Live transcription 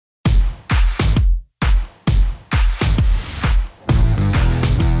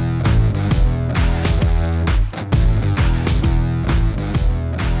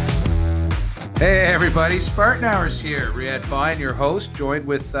everybody. Spartan Hours here. Riyad Bine, your host, joined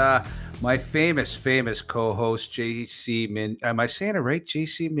with my famous co-host, JC Min. Am I saying it right?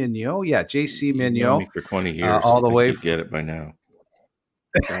 JC Mignot? Yeah, JC Mignot. You've known me for 20 years. All the way you get it by now.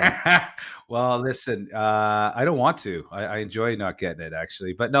 Well, listen, I don't want to. I enjoy not getting it,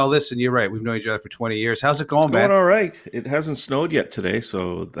 actually. But no, listen, you're right. We've known each other for 20 years. How's it going, It's going all right. It hasn't snowed yet today,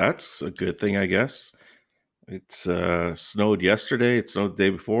 so that's a good thing, I guess. It's snowed yesterday. It snowed the day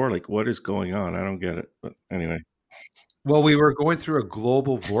before. Like, what is going on? I don't get it. But anyway. Well, we were going through a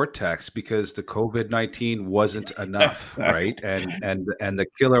global vortex because the COVID-19 wasn't enough, right? And the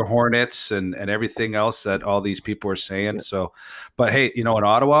killer hornets and everything else that all these people are saying. So, but hey, in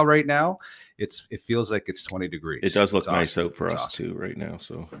Ottawa right now, it feels like it's 20 degrees. It does look nice out for us too right now.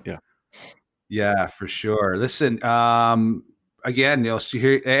 So yeah, for sure. Listen, again, so you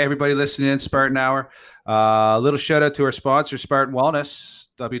hear everybody listening in Spartan Hour. A little shout out to our sponsor, Spartan Wellness,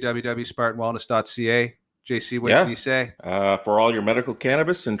 www.spartanwellness.ca. JC, what can you say? For all your medical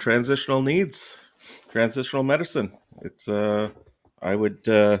cannabis and transitional needs, transitional medicine. It's I would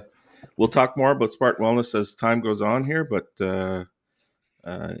we'll talk more about Spartan Wellness as time goes on here, but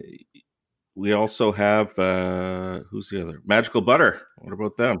we also have who's the other? Magical Butter. What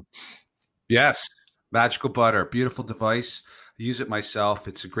about them? Yes, Magical Butter, beautiful device. I use it myself.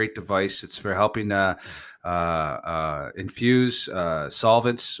 It's a great device. It's for helping infuse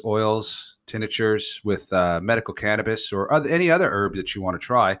solvents, oils, tinctures with medical cannabis or any other herb that you want to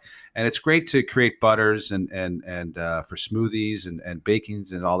try. And it's great to create butters and for smoothies and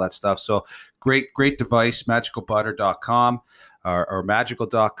bakings and all that stuff. So great device, magicalbutter.com or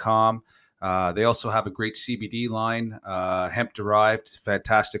magical.com. They also have a great CBD line, hemp derived,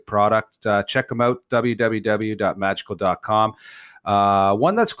 fantastic product. Check them out, www.magical.com.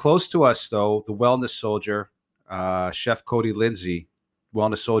 One that's close to us, though, the Wellness Soldier, Chef Cody Lindsay,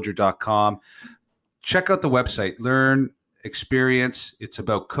 wellnesssoldier.com. Check out the website, learn, experience. It's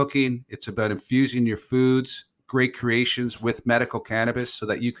about cooking. It's about infusing your foods, great creations with medical cannabis so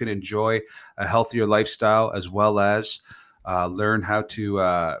that you can enjoy a healthier lifestyle as well as learn how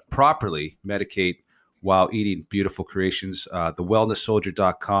to properly medicate while eating beautiful creations.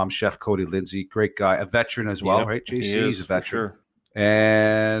 TheWellnessSoldier.com, Chef Cody Lindsay, great guy, a veteron as well, right, JC? He's a veteran. Sure.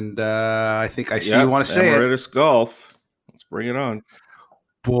 And I think I see you want to say Emeritus Golf. Let's bring it on.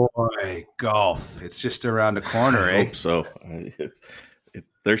 Boy, golf. It's just around the corner, I hope so.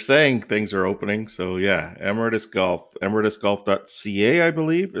 They're saying things are opening. So, yeah, Emeritus Golf. Emeritusgolf.ca, I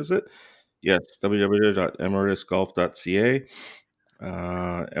believe, is it? Yes, www.emeritusgolf.ca.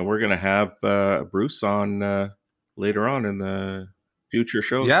 And we're going to have Bruce on later on in the future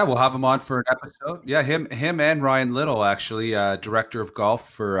show. Yeah, we'll have him on for an episode. Yeah, him and Ryan Little, actually, director of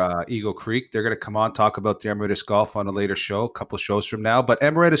golf for Eagle Creek. They're going to come on, talk about the Emeritus Golf on a later show, a couple shows from now. But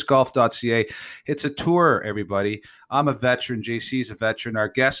emeritusgolf.ca, it's a tour, everybody. I'm a veteran. JC's a veteran. Our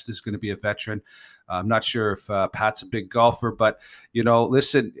guest is going to be a veteran. I'm not sure if Pat's a big golfer, but,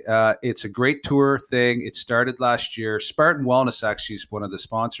 listen, it's a great tour thing. It started last year. Spartan Wellness actually is one of the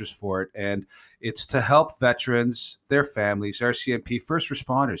sponsors for it, and it's to help veterans, their families, RCMP, first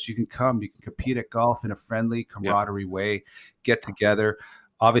responders. You can come. You can compete at golf in a friendly, camaraderie way, get together.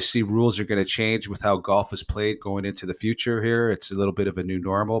 Obviously, rules are going to change with how golf is played going into the future here. It's a little bit of a new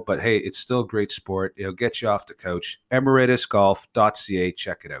normal, but hey, it's still a great sport. It'll get you off the couch. Emeritusgolf.ca.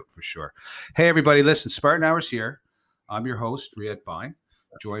 Check it out for sure. Hey, everybody, listen, Spartan Hours here. I'm your host, Riyad Bine,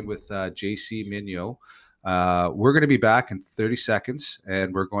 joined with JC Mignot. We're going to be back in 30 seconds,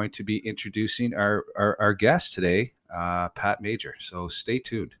 and we're going to be introducing our guest today, Pat Major. So stay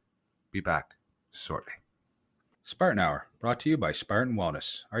tuned. Be back shortly. Spartan Hour, brought to you by Spartan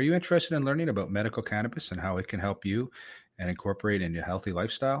Wellness. Are you interested in learning about medical cannabis and how it can help you and incorporate in your healthy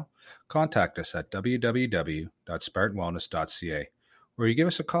lifestyle? Contact us at www.spartanwellness.ca, or you give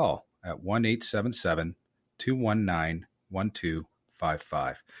us a call at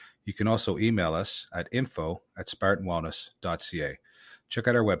 1-877-219-1255. You can also email us at info@spartanwellness.ca. Check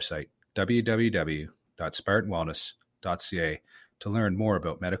out our website, www.spartanwellness.ca, to learn more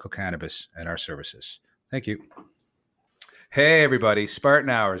about medical cannabis and our services. Thank you. Hey, everybody. Spartan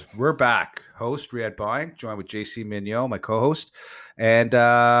Hours. We're back. Host Riyad Bine, joined with JC Mignot, my co-host. And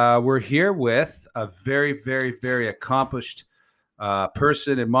we're here with a very, very, very accomplished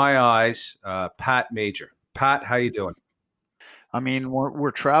person in my eyes, Pat Major. Pat, how you doing? I mean,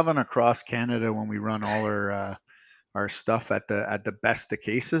 we're traveling across Canada when we run all our stuff at the best of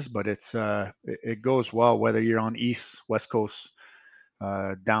cases, but it goes well whether you're on West Coast,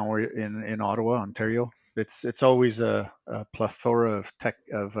 down where in Ottawa, Ontario. It's always a plethora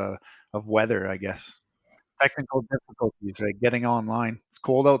of weather, I guess. Technical difficulties, right? Getting online. It's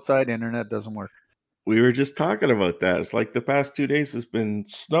cold outside. Internet doesn't work. We were just talking about that. It's like the past 2 days has been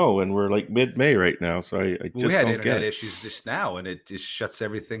snow, and we're like mid-May right now. So I Well, we just had don't get internet it. issues just now, and it just shuts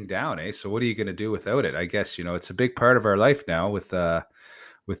everything down, eh? So what are you going to do without it? I guess it's a big part of our life now with the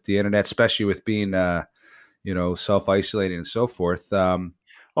internet, especially with being self isolating and so forth. Well,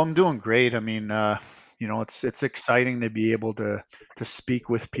 I'm doing great. I mean, it's exciting to be able to speak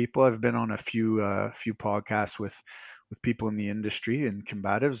with people. I've been on a few podcasts with people in the industry and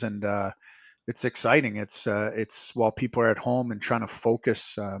combatives, and it's exciting. It's while people are at home and trying to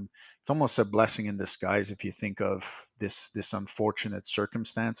focus. It's almost a blessing in disguise if you think of this unfortunate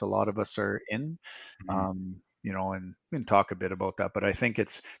circumstance a lot of us are in. Mhm. And we can talk a bit about that. But I think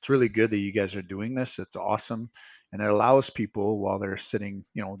it's really good that you guys are doing this. It's awesome, and it allows people while they're sitting.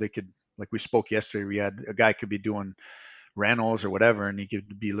 They could, like we spoke yesterday. We had a guy could be doing Reynolds or whatever, and he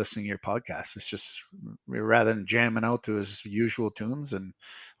could be listening to your podcast. It's just rather than jamming out to his usual tunes and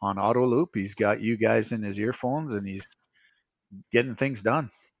on auto loop, he's got you guys in his earphones and he's getting things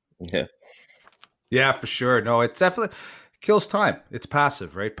done. Yeah. Yeah, for sure. No, it definitely kills time. It's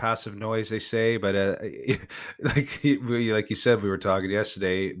passive, right? Passive noise, they say. But like you said, we were talking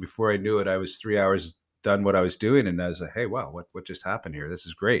yesterday. Before I knew it, I was 3 hours done what I was doing, and I was like, "Hey, wow, what just happened here? This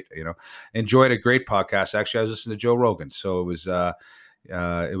is great." Enjoyed a great podcast. Actually, I was listening to Joe Rogan, so it was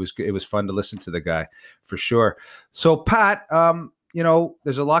fun to listen to the guy for sure. So, Pat,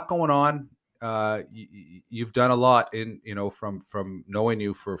 there's a lot going on. You've done a lot from knowing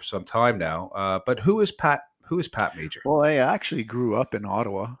you for some time now. But who is Pat? Who is Pat Major? Well, I actually grew up in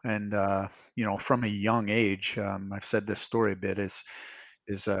Ottawa, and from a young age, I've said this story a bit. Is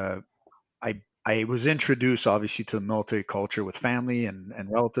I was introduced obviously to the military culture with family and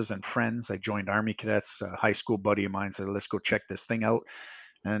relatives and friends. I joined Army Cadets. A high school buddy of mine said, "Let's go check this thing out."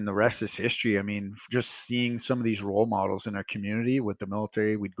 And the rest is history. I mean, just seeing some of these role models in our community with the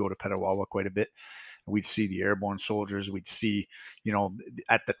military, we'd go to Petawawa quite a bit. We'd see the airborne soldiers. We'd see,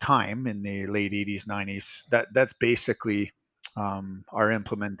 at the time in the late 80s, 90s, that's basically our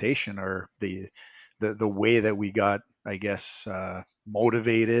implementation or the way that we got, I guess,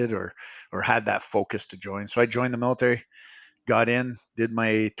 motivated or had that focus to join. So I joined the military, got in, did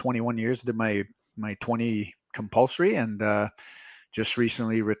my 21 years, did my 20 compulsory, and just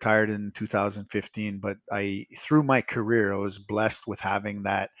recently retired in 2015. But through my career, I was blessed with having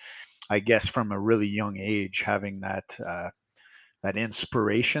that, I guess, from a really young age, having that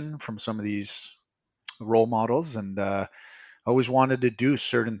inspiration from some of these role models, and I always wanted to do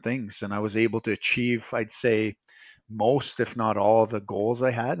certain things, and I was able to achieve, I'd say, most, if not all, the goals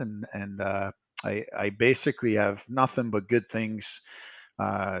I had, and I basically have nothing but good things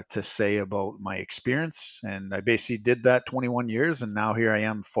to say about my experience. And I basically did that 21 years, and now here I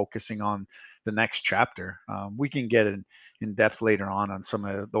am focusing on the next chapter. We can get in depth later on some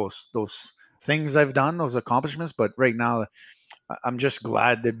of those things I've done, those accomplishments. But right now, I'm just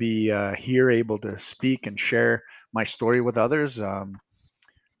glad to be here, able to speak and share my story with others.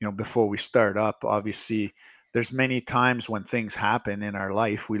 Before we start up, obviously, there's many times when things happen in our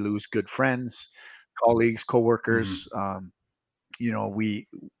life. We lose good friends, colleagues, coworkers. Mhm. We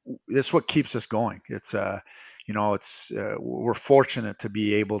This is what keeps us going. We're fortunate to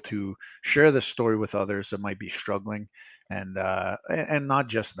be able to share this story with others that might be struggling, and not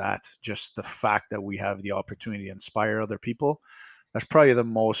just that, just the fact that we have the opportunity to inspire other people. That's probably the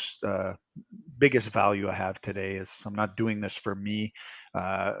most biggest value I have today. Is I'm not doing this for me.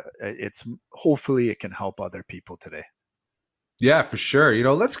 It's hopefully it can help other people today. Yeah, for sure.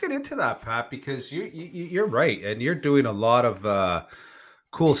 Let's get into that, Pat, because you're right, and you're doing a lot of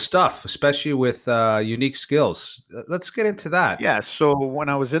cool stuff, especially with unique skills. Let's get into that. Yeah, so when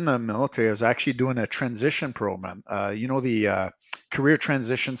I was in the military, I was actually doing a transition program. The career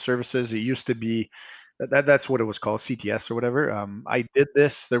transition services. It used to be that's what it was called, CTS or whatever. I did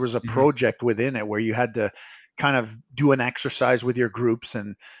this. There was a Mhm. project within it where you had to kind of do an exercise with your groups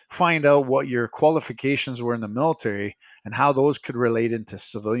and find out what your qualifications were in the military and how those could relate into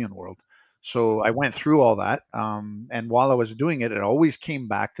civilian world. So I went through all that, and while I was doing it, it always came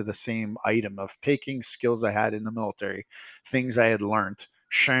back to the same item of taking skills I had in the military, things I had learned,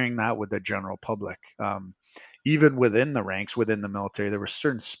 sharing that with the general public. Even within the ranks, within the military, there were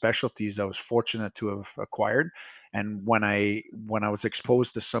certain specialties I was fortunate to have acquired. And when I was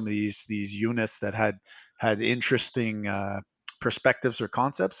exposed to some of these units that had interesting perspectives or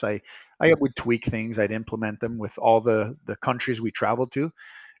concepts, I would tweak things. I'd implement them with all the countries we traveled to,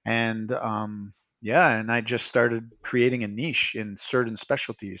 and yeah, and I just started creating a niche in certain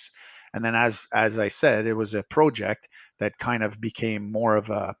specialties. And then as I said, it was a project that kind of became more of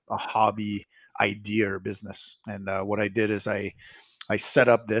a hobby idea or business. And what I did is I set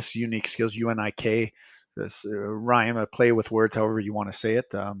up this Unique Skills, UNIK, this rhyme, a play with words, however you want to say it.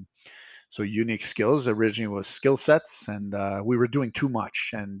 So Unique Skills originally was skill sets, and we were doing too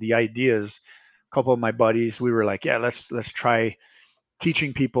much. And the idea is, a couple of my buddies, we were like, yeah, let's try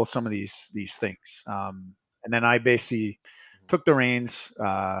teaching people some of these things. And then I basically took the reins,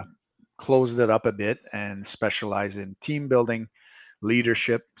 closed it up a bit, and specialized in team building,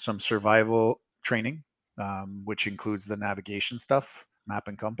 leadership, some survival training, which includes the navigation stuff, map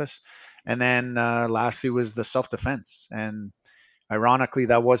and compass. And then lastly was the self-defense. And ironically,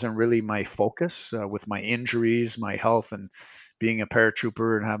 that wasn't really my focus with my injuries, my health, and being a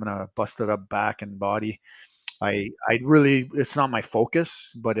paratrooper and having a busted up back and body. I really, it's not my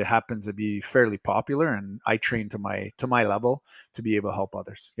focus, but it happens to be fairly popular, and I train to my level to be able to help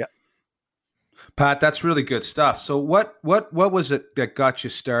others. Yeah. Pat, that's really good stuff. So what was it that got you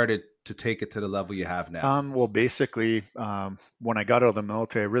started to take it to the level you have now? Well, basically, when I got out of the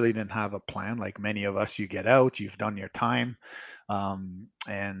military, I really didn't have a plan. Like many of us, you get out, you've done your time,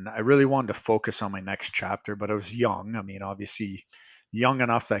 and I really wanted to focus on my next chapter. But I was young. I mean, obviously, young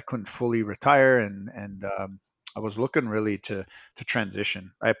enough that I couldn't fully retire, and I was looking really to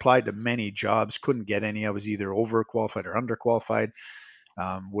transition. I applied to many jobs, couldn't get any. I was either overqualified or underqualified.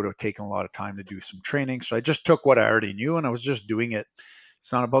 Would have taken a lot of time to do some training. So I just took what I already knew, and I was just doing it.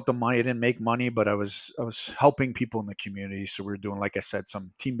 It's not about the money. I didn't make money, but I was helping people in the community. So we are doing, like I said,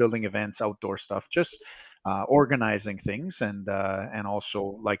 some team building events, outdoor stuff, just organizing things, and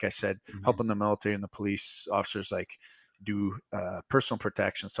also, like I said, helping the military and the police officers like do personal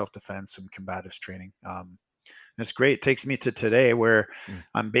protection, self defense, and combatives training. It's great. It takes me to today where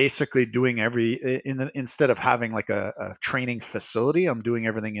I'm basically doing instead of having like a training facility, I'm doing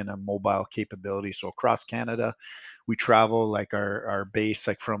everything in a mobile capability. So across Canada, we travel like our base,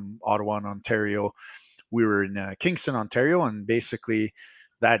 like from Ottawa and Ontario. We were in Kingston, Ontario, and basically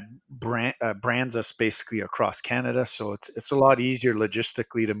that brands us basically across Canada. So it's a lot easier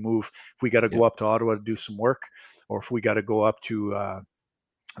logistically to move if we got to go up to Ottawa to do some work, or if we got to go up to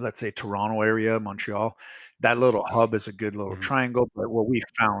let's say Toronto area, Montreal. That little hub is a good little triangle. But what we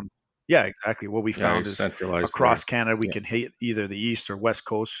found, yeah, exactly. What we found is across Canada, we can hit either the east or west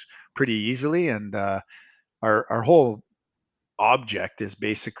coast pretty easily. And our whole object is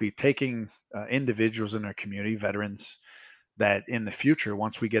basically taking individuals in our community, veterans, that in the future,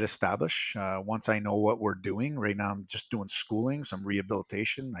 once we get established, once I know what we're doing, right now I'm just doing schooling, some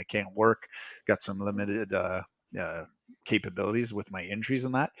rehabilitation. I can't work, got some limited capabilities with my injuries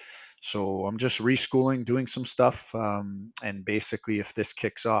and that. So I'm just reschooling, doing some stuff. And basically, if this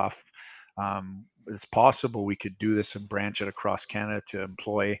kicks off, it's possible we could do this and branch it across Canada to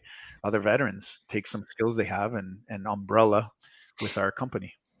employ other veterans, take some skills they have, and umbrella with our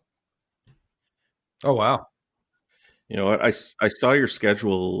company. Oh, wow. You know what? I saw your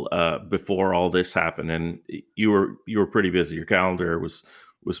schedule before all this happened, and you were pretty busy. Your calendar was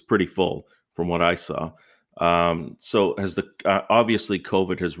pretty full from what I saw. So has obviously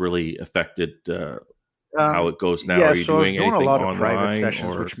COVID has really affected how it goes now? Yeah, Are you so doing I was doing a lot of private online,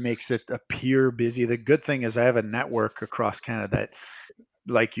 sessions, which makes it appear busy. The good thing is I have a network across Canada that,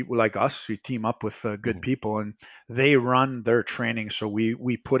 like us, we team up with good people, and they run their training. So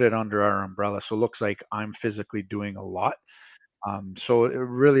we put it under our umbrella. So it looks like I'm physically doing a lot. So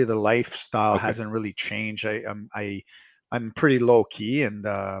really, the lifestyle hasn't really changed. I'm pretty low key, and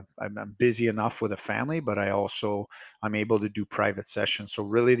I'm busy enough with a family, but I'm able to do private sessions. So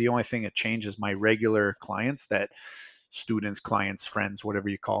really, the only thing that changes my regular clients, that students, clients, friends, whatever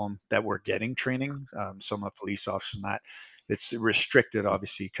you call them, that we're getting training, some of police officers and that, it's restricted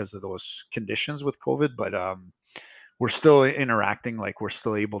obviously because of those conditions with COVID, but we're still interacting. Like we're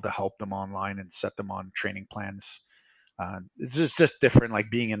still able to help them online and set them on training plans. It's just different,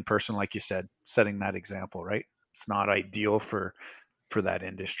 like being in person, like you said, setting that example, right? It's not ideal for that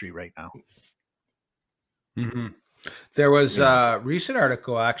industry right now. There was a recent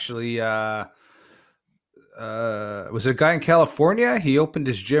article, actually. Was it a guy in California? He opened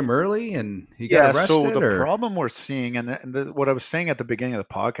his gym early and he got arrested? So the problem we're seeing, and what I was saying at the beginning of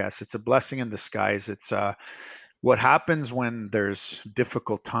the podcast, it's a blessing in disguise. It's what happens when there's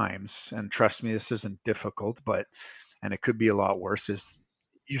difficult times, and trust me, this isn't difficult, and it could be a lot worse, is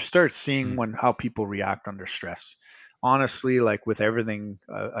you start seeing how people react under stress. Honestly, like with everything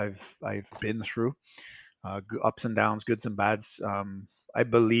I've been through, ups and downs, goods and bads, I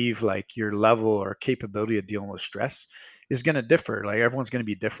believe like your level or capability of dealing with stress is going to differ. Like everyone's going to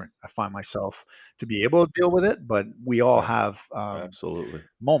be different. I find myself to be able to deal with it, but we all have absolutely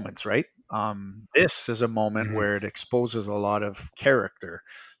moments, right? This is a moment Mhm. where it exposes a lot of character.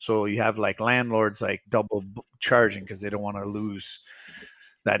 So you have like landlords like double charging because they don't want to lose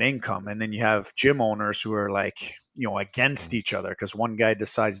that income, and then you have gym owners who are like, against each other because one guy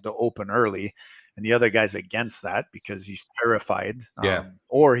decides to open early and the other guy's against that because he's terrified, Yeah.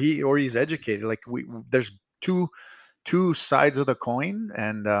 or he's educated. Like there's two sides of the coin,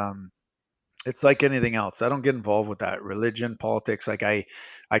 and it's like anything else. I don't get involved with that religion, politics. Like I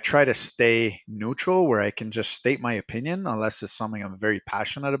try to stay neutral where I can just state my opinion unless it's something I'm very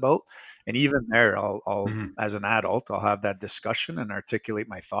passionate about. And even there, I'll Mhm. as an adult, I'll have that discussion and articulate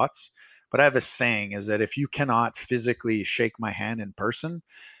my thoughts. But I have a saying is that if you cannot physically shake my hand in person,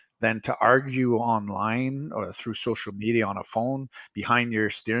 then to argue online or through social media on a phone behind your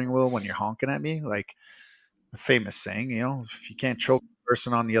steering wheel when you're honking at me, like a famous saying, if you can't choke the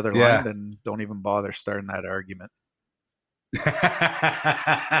person on the other line, Yeah. then don't even bother starting that argument.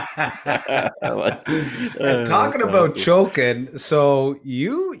 And That's talking about awesome. choking, so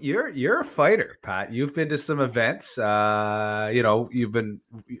you're a fighter, Pat. You've been to some events. You've been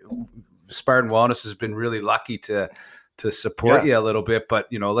Spartan Wellness has been really lucky to support Yeah. you a little bit, but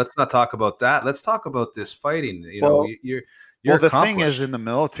let's not talk about that. Let's talk about this fighting. Well, You're the thing is, in accomplished. the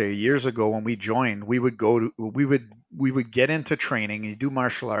military years ago when we joined, we would get into training. You do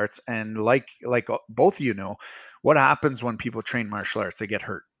martial arts, and like both of you know, what happens when people train martial arts? They get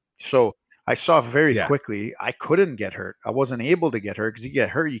hurt. So I saw very Yeah. quickly I couldn't get hurt. I wasn't able to get hurt because you get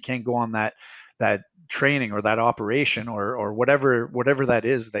hurt, you can't go on that training or that operation or whatever that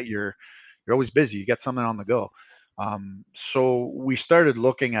is that you're always busy. You get something on the go. So we started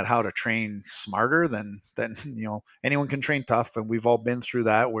looking at how to train smarter than anyone can train tough, and we've all been through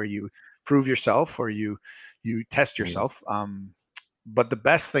that where you prove yourself or you test Mm. yourself. But the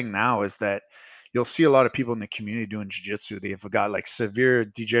best thing now is that you'll see a lot of people in the community doing jiu-jitsu. They've got like severe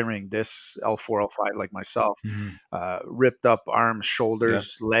degenerating discs, L4, L5, like myself, Mhm. ripped up arms, Yeah.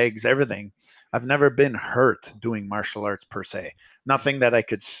 shoulders, legs, everything. I've never been hurt doing martial arts per se. Nothing that I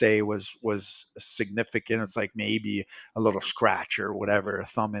could say was significant. It's like maybe a little scratch or whatever, a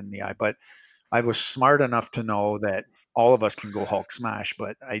thumb in the eye. But I was smart enough to know that all of us can go Hulk smash,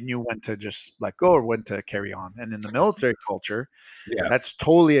 but I knew when to just let go or when to carry on. And in the military culture, Yeah. that's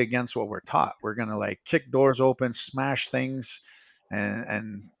totally against what we're taught. We're gonna like kick doors open, smash things,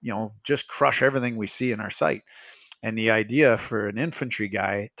 and just crush everything we see in our sight. And the idea for an infantry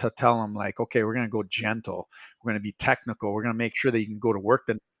guy to tell him like, okay, we're gonna go gentle, we're gonna be technical, we're gonna make sure that you can go to work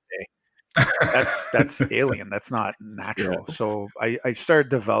the next day. That's alien. That's not Yeah. natural. So I started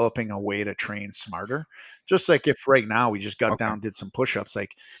developing a way to train smarter. Just like if right now we just got Okay. down, did some push-ups,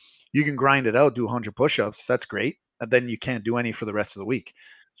 like you can grind it out, do 100 push-ups. That's great. And then you can't do any for the rest of the week.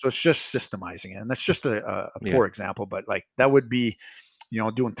 So it's just systemizing it. And that's just a Yeah. poor example, but like that would be,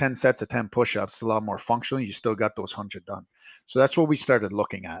 doing 10 sets of 10 push-ups, a lot more functional. You still got those 100 done. So that's what we started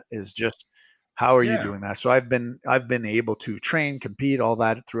looking at is just how are you Yeah. doing that? So I've been able to train, compete, all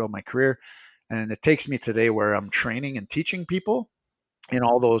that throughout my career. And it takes me today where I'm training and teaching people in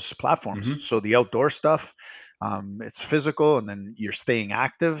all those platforms. Mhm. So the outdoor stuff, it's physical, and then you're staying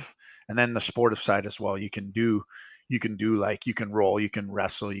active, and then the sportive side as well. You can do like you can roll, you can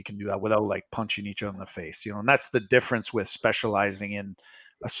wrestle, you can do that without like punching each other in the face. And that's the difference with specializing in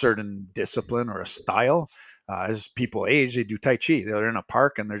a certain discipline or a style. As people age, they do Tai Chi. They're in a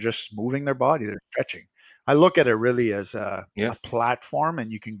park and they're just moving their body, they're stretching. I look at it really as Yeah. a platform,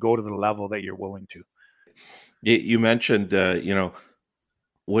 and you can go to the level that you're willing to. You mentioned,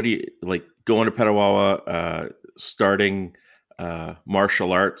 what do you like going to Petawawa, starting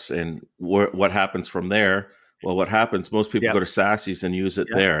martial arts, and what happens from there? Well, what happens? Most people Yeah, go to Sassy's and use it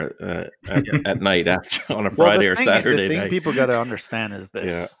yeah, there yeah. at night after on a Well, the Friday or thing the Saturday thing night. people got to understand is Yeah.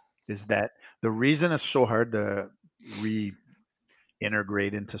 this: is that the reason it's so hard to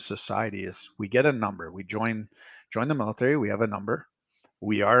reintegrate into society is we get a number. We join the military. We have a number.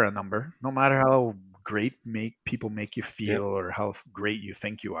 We are a number. No matter how great make people make you Yeah. feel or how great you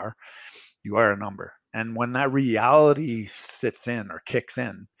think you are a number. And when that reality sits in or kicks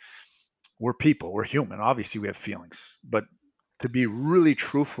in, we're people. We're human. Obviously, we have feelings, but to be really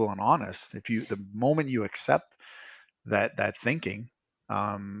truthful and honest, if you the moment you accept that thinking,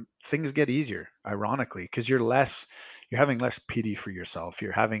 things get easier, ironically, because you're having less pity for yourself.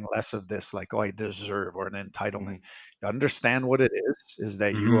 You're having less of this like, oh, I deserve, or an entitlement. Mhm. You understand what it is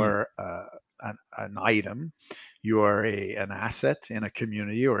that you Mhm. are an item, you are an asset in a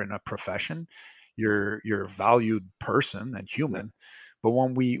community or in a profession. You're a valued person and Yeah. human. But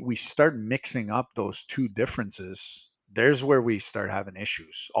when we start mixing up those two differences, there's where we start having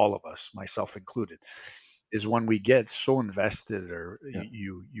issues, all of us, myself included. is when we get so invested, or Yeah.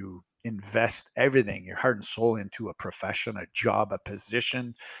 you invest everything, your heart and soul, into a profession, a job, a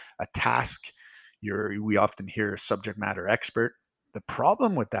position, a task. We often hear subject matter expert. The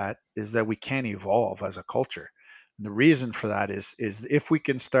problem with that is that we can't evolve as a culture. And the reason for that is if we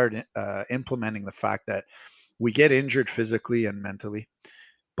can start implementing the fact that we get injured physically and mentally,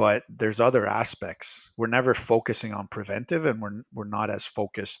 but there's other aspects. We're never focusing on preventive, and we're not as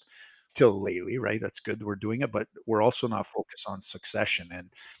focused till lately, right? That's good, we're doing it, but we're also not focused on succession and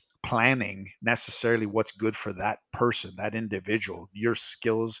planning necessarily what's good for that person, that individual, your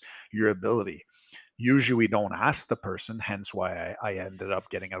skills, your ability. Usually we don't ask the person, hence why I ended up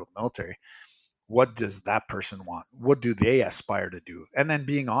getting out of the military. What does that person want? What do they aspire to do? And then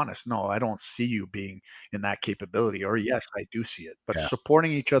being honest, no, I don't see you being in that capability, or yes, I do see it. But Yeah.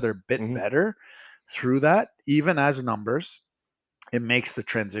 supporting each other a bit Mhm. better through that, even as numbers, it makes the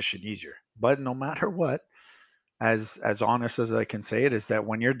transition easier. But no matter what, as honest as I can say it, is that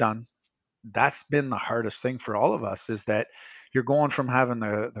when you're done, that's been the hardest thing for all of us, is that you're going from having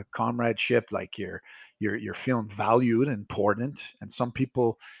the comradeship, like you're feeling valued, important. And some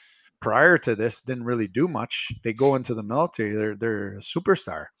people prior to this didn't really do much. They go into the military, they're a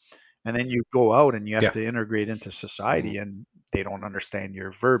superstar. And then you go out and you have Yeah. to integrate into Mhm. society, and they don't understand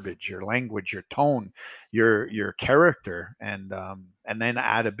your verbiage, your language, your tone, your character, and then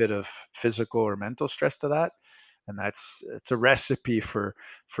add a bit of physical or mental stress to that. And it's a recipe for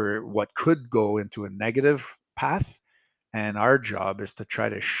what could go into a negative path. And our job is to try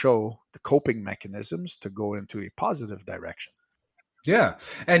to show the coping mechanisms to go into a positive direction. Yeah.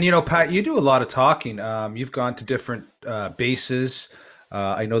 And, Pat, you do a lot of talking. You've gone to different bases.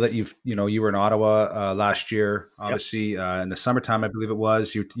 I know that you were in Ottawa last year, Yep. obviously, in the summertime, I believe it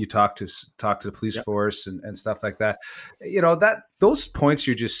was. You talked to the police Yep. force and stuff like that. That those points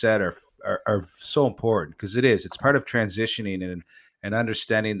you just said are so important, because it's part of transitioning and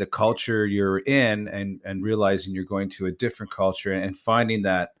understanding the culture you're in, and realizing you're going to a different culture, and finding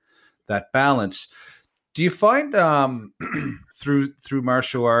that balance. Do you find through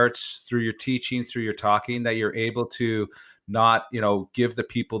martial arts, through your teaching, through your talking, that you're able to not, give the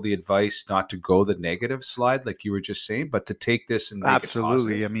people the advice not to go the negative slide, like you were just saying, but to take this and make it positive?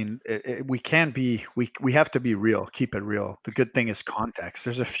 Absolutely. I mean, we can't be, we have to be real, keep it real. The good thing is context.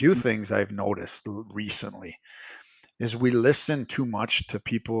 There's a few things I've noticed recently is we listen too much to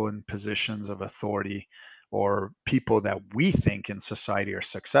people in positions of authority, or people that we think in society are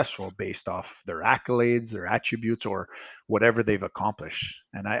successful based off their accolades, their attributes, or whatever they've accomplished.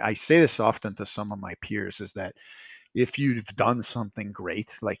 And I say this often to some of my peers, is that if you've done something great,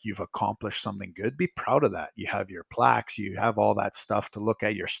 like you've accomplished something good, be proud of that. You have your plaques, you have all that stuff to look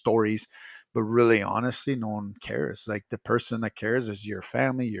at, your stories. But really, honestly, no one cares. Like, the person that cares is your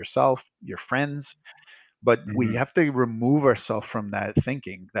family, yourself, your friends. But we Mhm. have to remove ourselves from that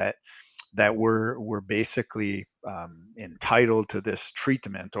thinking that we're basically entitled to this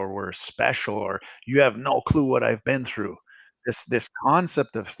treatment, or we're special, or you have no clue what I've been through. This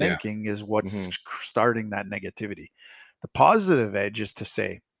concept of Yeah. thinking is what's Mhm. starting that negativity. The positive edge is to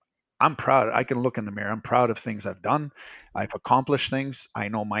say, I'm proud. I can look in the mirror. I'm proud of things I've done. I've accomplished things. I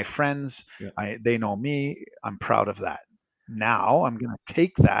know my friends. Yeah. They know me. I'm proud of that. Now I'm going to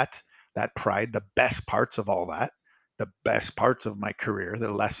take that pride, the best parts of all that, the best parts of my career, the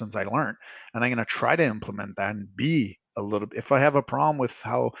lessons I learned, and I'm going to try to implement that and be a little. If I have a problem with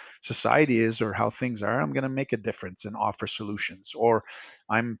how society is or how things are, I'm going to make a difference and offer solutions. Or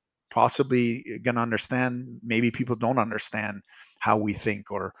I'm possibly going to understand. Maybe people don't understand how we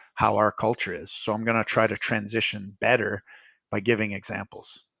think or how our culture is. So I'm going to try to transition better by giving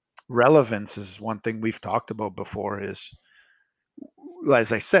examples. Relevance is one thing we've talked about before, is,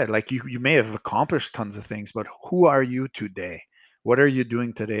 as I said, like, you may have accomplished tons of things, but who are you today? What are you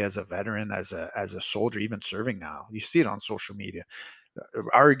doing today as a veteran, as a soldier, even serving now? You see it on social media,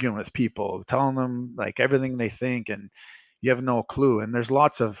 arguing with people, telling them like everything they think, and you have no clue. And there's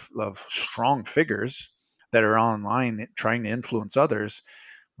lots of strong figures that are online trying to influence others,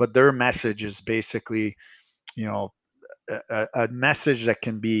 but their message is basically, you know, a message that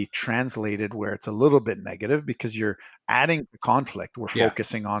can be translated where it's a little bit negative, because you're adding to conflict. We're Yeah.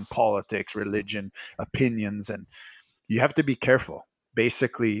 focusing on politics, religion, opinions, and you have to be careful.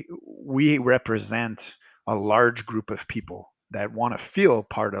 Basically, we represent a large group of people that want to feel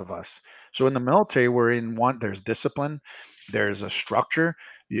part of us. So in the military, we're in one, there's discipline, there's a structure.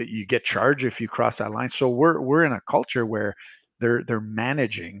 You get charged if you cross that line. So we're in a culture where they're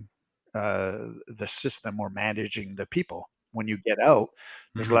managing uh, the system, or managing the people. When you get out,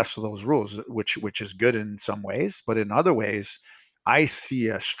 there's Mhm. less of those rules, which is good in some ways, but in other ways, I see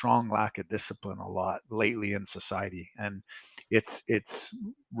a strong lack of discipline a lot lately in society, and it's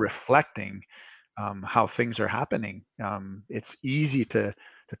reflecting how things are happening. It's easy to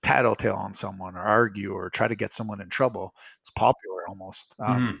tattletale on someone or argue or try to get someone in trouble. It's popular almost.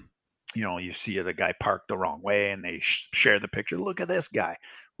 Mhm. You see the guy parked the wrong way and they share the picture. Look at this guy.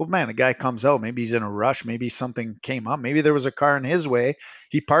 Well, man, the guy comes out. Maybe he's in a rush. Maybe something came up. Maybe there was a car in his way.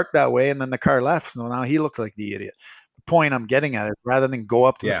 He parked that way and then the car left. So now he looks like the idiot. The point I'm getting at is rather than go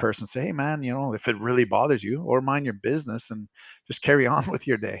up to the Yeah. person and say, hey, man, if it really bothers you, or mind your business and just carry on with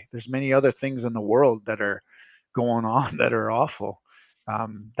your day. There's many other things in the world that are going on that are awful.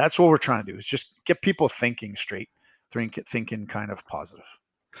 That's what we're trying to do is just get people thinking straight, thinking kind of positive.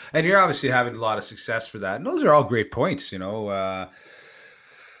 And you're obviously having a lot of success for that. And those are all great points.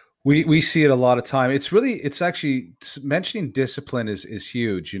 We see it a lot of time. It's actually mentioning discipline is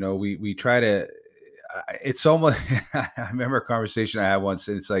huge. We try to. It's almost. I remember a conversation I had once,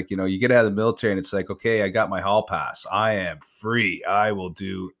 and it's like you get out of the military, and it's like, okay, I got my hall pass. I am free. I will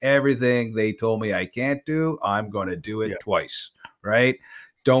do everything they told me I can't do. I'm going to do it twice. Right?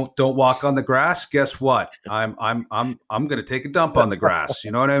 Don't walk on the grass. Guess what? I'm going to take a dump on the grass. You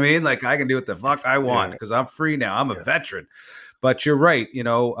know what I mean? Like I can do what the fuck I want because I'm free now. I'm a veteran. But you're right.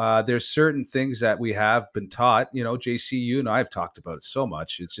 There's certain things that we have been taught. JC, you and I have talked about it so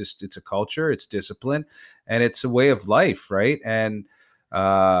much. It's a culture, it's discipline, and it's a way of life, right? And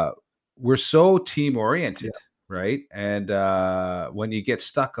we're so team oriented, right? And when you get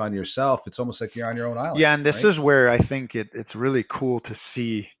stuck on yourself, it's almost like you're on your own island. Yeah, and this is where I think it's really cool to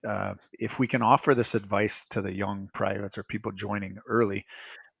see if we can offer this advice to the young privates or people joining early,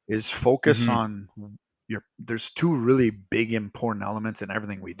 is focus on there's two really big important elements in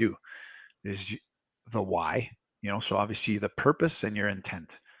everything we do. Is the why, so obviously the purpose and your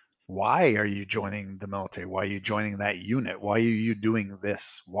intent. Why are you joining the military? Why are you joining that unit? Why are you doing this?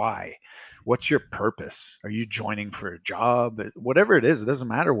 Why? What's your purpose? Are you joining for a job? Whatever it is, it doesn't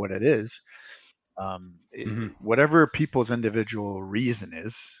matter what it is. Whatever people's individual reason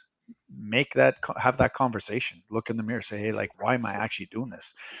is, have that conversation. Look in the mirror, say, hey, like, why am I actually doing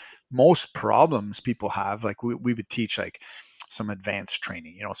this? Most problems people have, like we would teach like some advanced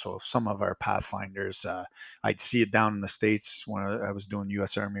training, so some of our pathfinders, I'd see it down in the States when I was doing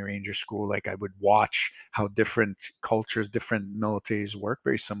US Army Ranger School. Like I would watch how different cultures, different militaries work,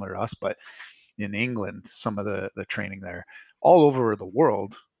 very similar to us, but in England, some of the training there, all over the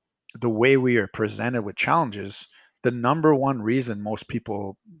world, the way we are presented with challenges, the number one reason most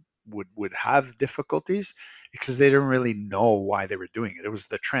people would have difficulties because they didn't really know why they were doing it. It was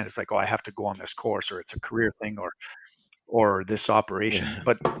the trend. It's like, oh, I have to go on this course, or it's a career thing, or this operation.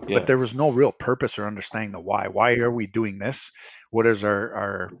 But there was no real purpose or understanding the why. Why are we doing this? What is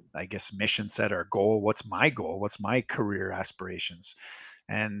our I guess mission set, our goal? What's my goal? What's my career aspirations?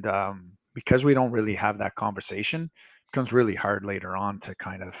 And because we don't really have that conversation, it becomes really hard later on to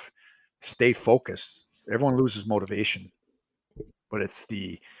kind of stay focused. Everyone loses motivation, but it's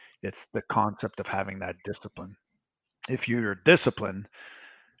the concept of having that discipline. If you're disciplined,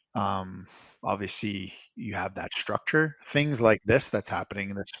 obviously you have that structure. Things like this that's happening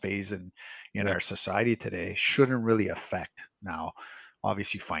in this phase in our society today shouldn't really affect. Now,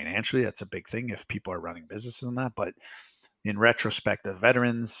 obviously financially, that's a big thing if people are running businesses and that, but in retrospect, the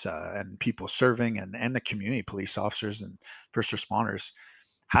veterans and people serving and the community, police officers and first responders,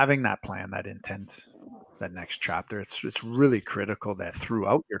 having that plan, that intent, that next chapter, it's really critical that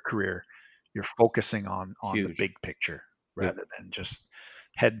throughout your career, you're focusing on the big picture rather than just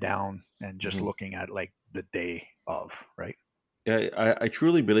head down and just looking at like the day of, right? Yeah, I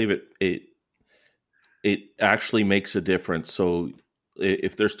truly believe it actually makes a difference. So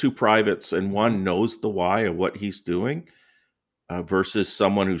if there's two privates and one knows the why of what he's doing versus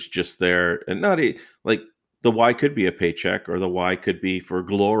someone who's just there and like the why could be a paycheck or the why could be for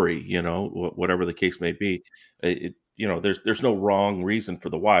glory, whatever the case may be. There's no wrong reason for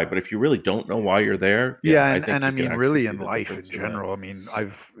the why, but if you really don't know why you're there, I think and I mean, really in life in difference general, I mean,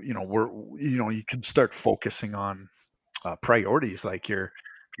 you can start focusing on priorities like your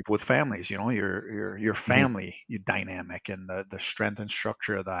people with families, your family, your dynamic and the strength and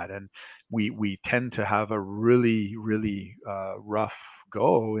structure of that. And we tend to have a really, really rough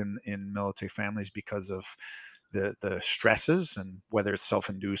go in military families because of the stresses, and whether it's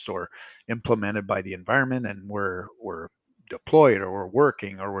self-induced or implemented by the environment, and we're deployed or we're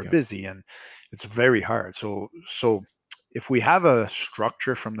working or we're busy, and it's very hard. So if we have a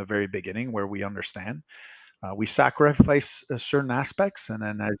structure from the very beginning where we understand, we sacrifice certain aspects, and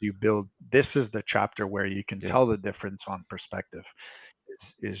then as you build, this is the chapter where you can tell the difference on perspective.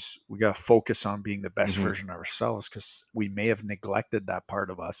 is we got to focus on being the best Mhm. version of ourselves, because we may have neglected that part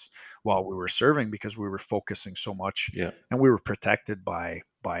of us while we were serving because we were focusing so much, Yeah. and we were protected by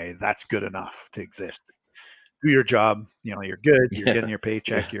that's good enough to exist. Do your job, you're good, you're Yeah. getting your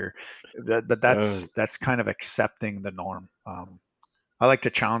paycheck, Yeah. that's Uh, that's kind of accepting the norm. I like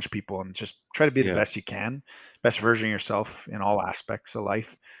to challenge people and just try to be the yeah. best you can, best version of yourself in all aspects of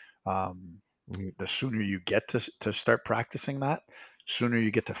life. Um, Mhm. the sooner you get to start practicing that, sooner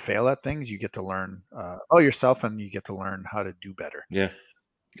you get to fail at things, you get to learn about yourself, and you get to learn how to do better. Yeah.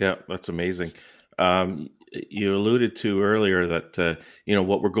 Yeah. That's amazing. You alluded to earlier that,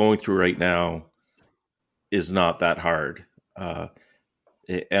 what we're going through right now is not that hard. Uh,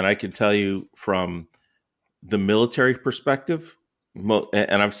 and I can tell you from the military perspective,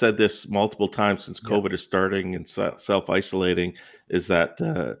 and I've said this multiple times since Yep. COVID is starting and self-isolating, is that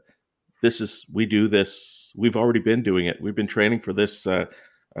we do this. We've already been doing it. We've been training for this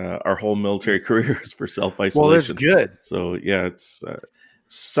our whole military careers for Well, it's self-isolation. good. So yeah, it's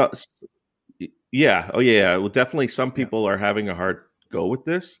so, yeah. Oh yeah. Well, definitely some Yeah. people are having a hard go with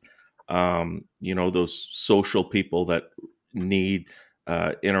this. Those social people that need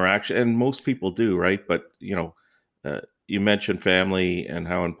interaction, and most people do, right? But you mentioned family and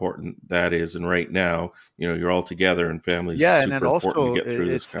how important that is, and right now, you're all together, and family is Yeah, and then super important to also get through it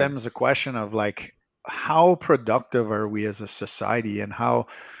this kind. stems a question of like, how productive are we as a society, and how,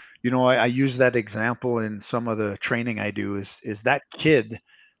 I use that example in some of the training I do, is that kid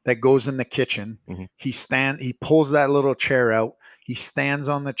that goes in the kitchen, Mhm. he pulls that little chair out, he stands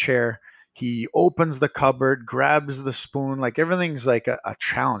on the chair, he opens the cupboard, grabs the spoon, like everything's like a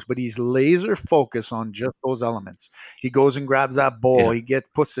challenge, but he's laser focused on just those elements. He goes and grabs that bowl, Yeah, he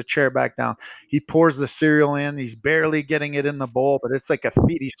puts the chair back down, he pours the cereal in, he's barely getting it in the bowl, but it's like a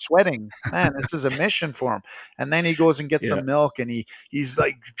feat. He's sweating. Man, this is a mission for him. And then he goes and gets yeah, some milk, and he's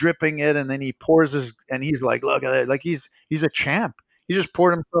like dripping it, and then he pours and he's like, look at it, like he's a champ. He just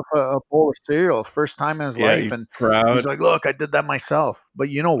poured himself a bowl of cereal, first time in his yeah. life, He's and he's proud. like, look, I did that myself. But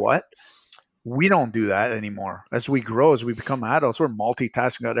you know what? We don't do that anymore. As we grow, as we become adults, we're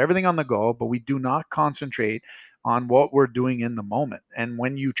multitasking, got everything on the go, but we do not concentrate on what we're doing in the moment. And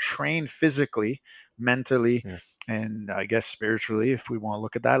when you train physically, mentally, Yeah, and I guess spiritually, if we want to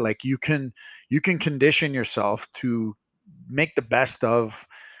look at that, like you can condition yourself to make the best of,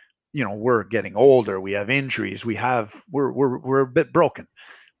 we're getting older, we have injuries, we're a bit broken,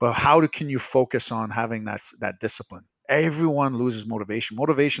 but can you focus on having that discipline? Everyone loses motivation.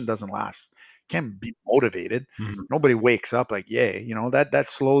 Motivation doesn't last. Can't be motivated. Mhm. Nobody wakes up like, yay, that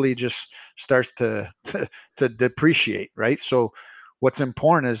slowly just starts to depreciate, right? So what's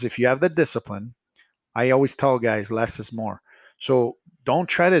important is, if you have the discipline, I always tell guys less is more. So don't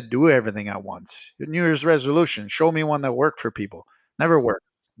try to do everything at once. New Year's resolution, show me one that worked for people. Never worked.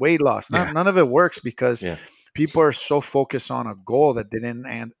 Weight loss, Yeah. none of it works, because yeah, people are so focused on a goal that they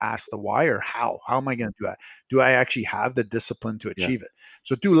didn't ask the why, or how. How am I going to do that? Do I actually have the discipline to yeah, achieve it?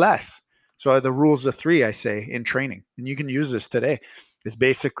 So do less. So the rules of three, I say, in training, and you can use this today, is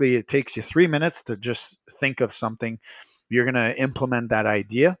basically it takes you 3 minutes to just think of something. You're going to implement that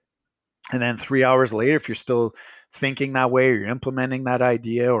idea, and then 3 hours later, if you're still thinking that way, or you're implementing that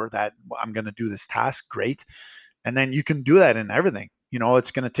idea, or that, "Well, I'm going to do this task," great. And then you can do that in everything.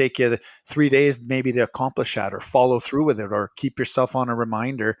 It's going to take you 3 days maybe to accomplish that, or follow through with it, or keep yourself on a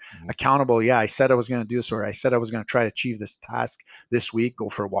reminder, mhm, accountable. Yeah, I said I was going to do this, or I said I was going to try to achieve this task this week, go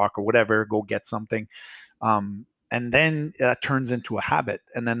for a walk or whatever, go get something. And then that turns into a habit,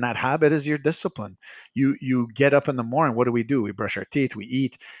 and then that habit is your discipline. You get up in the morning. What do? We brush our teeth, we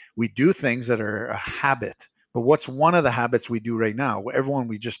eat, we do things that are a habit. But what's one of the habits we do right now? Everyone,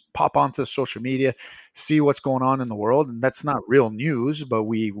 we just pop onto social media, see what's going on in the world, and that's not real news, but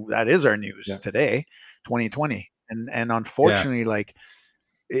that is our news yeah, today, 2020. And Yeah. unfortunately, like,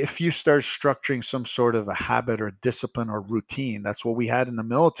 if you start structuring some sort of a habit or discipline or routine, that's what we had in the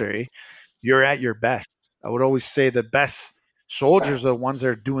military, you're at your best. I would always say the best soldiers are the ones that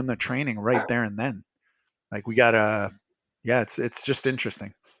are doing the training right there and then. Like, we gotta, yeah, it's just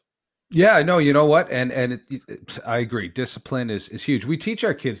interesting. Yeah, no, you know what? And I agree. Discipline is huge. We teach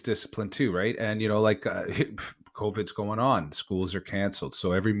our kids discipline too, right? And like COVID's going on, schools are canceled.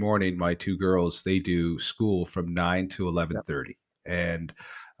 So every morning, my two girls, they do school from 9 to Yep. 11:30, and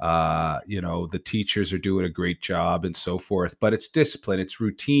the teachers are doing a great job and so forth. But it's discipline, it's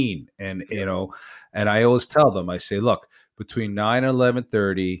routine, and Yep. and I always tell them, I say, look, between 9 and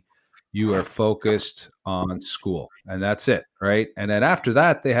 11:30. you are focused on school, and that's it, right? And then after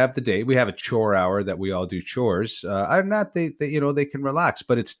that, they have the day. We have a chore hour that we all do chores. I'm not they can relax,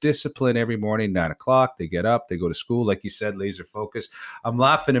 but it's discipline every morning, 9 o'clock. They get up, they go to school, like you said, laser focus. I'm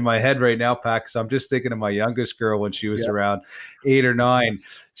laughing in my head right now, Pat, because I'm just thinking of my youngest girl when she was around 8 or 9.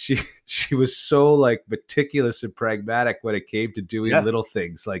 She was so like meticulous and pragmatic when it came to doing little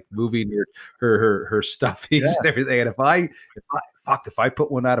things like moving her stuffies and everything. And if I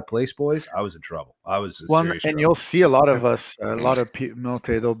put one out of place, boys, I was in trouble. I was in serious trouble. You'll see a lot of us, a lot of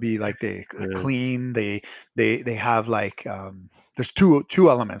military. They'll be like they clean. They have like there's two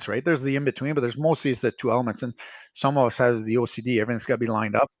elements, right? There's the in between, but there's mostly the two elements. And some of us has the OCD. Everything's got to be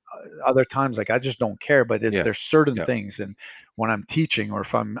lined up. Other times, like I just don't care. But there's certain things, and when I'm teaching or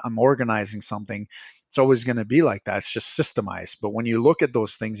if I'm organizing something, it's always going to be like that. It's just systemized. But when you look at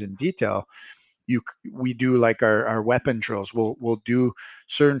those things in detail, we do like our weapon drills. We'll do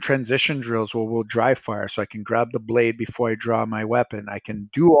certain transition drills where we'll dry fire, so I can grab the blade before I draw my weapon. I can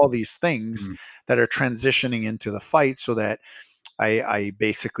do all these things that are transitioning into the fight, so that I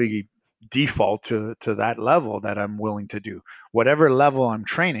basically default to that level that I'm willing to do. Whatever level I'm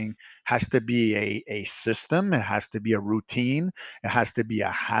training has to be a system. It has to be a routine. It has to be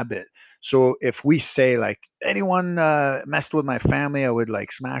a habit. So if we say like anyone messed with my family, I would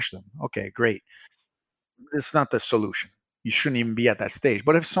like smash them. Okay, great. It's not the solution. You shouldn't even be at that stage.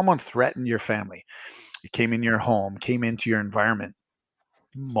 But if someone threatened your family, it came in your home, came into your environment,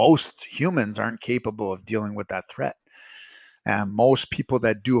 most humans aren't capable of dealing with that threat. And most people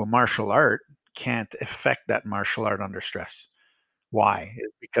that do a martial art can't effect that martial art under stress. Why?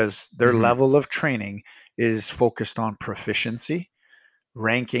 It's because their level of training is focused on proficiency,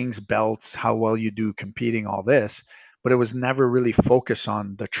 rankings, belts, how well you do competing, all this. But it was never really focused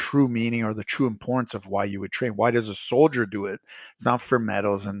on the true meaning or the true importance of why you would train. Why does a soldier do it? It's not for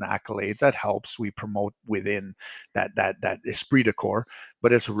medals and accolades. That helps. We promote within that esprit de corps,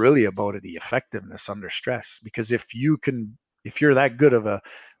 but it's really about the effectiveness under stress. Because if you're that good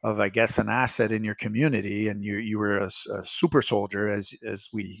of I guess an asset in your community, and you were a super soldier, as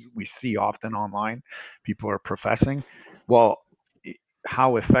we see often online, people are professing. Well,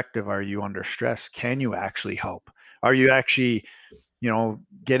 how effective are you under stress? Can you actually help? Are you actually,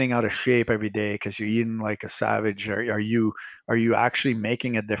 getting out of shape every day because you're eating like a savage? Are you actually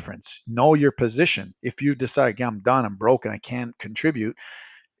making a difference? Know your position. If you decide, yeah, I'm done, I'm broken, I can't contribute,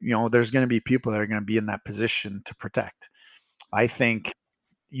 there's going to be people that are going to be in that position to protect. I think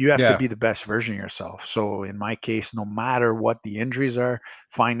you have to be the best version of yourself. So in my case, no matter what the injuries are,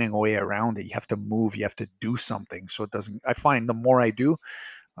 finding a way around it. You have to move, you have to do something. So it doesn't, I find the more I do,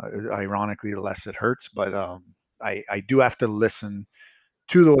 ironically, the less it hurts. But I do have to listen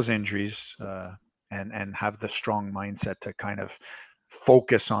to those injuries and have the strong mindset to kind of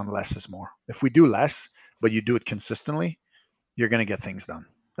focus on less is more. If we do less, but you do it consistently, you're going to get things done.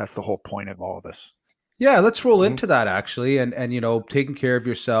 That's the whole point of all of this. Yeah, let's roll into that actually, and taking care of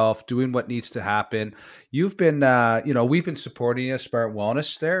yourself, doing what needs to happen. You've been, we've been supporting you, Spartan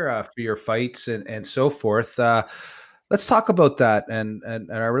Wellness, there for your fights and so forth. Let's talk about that and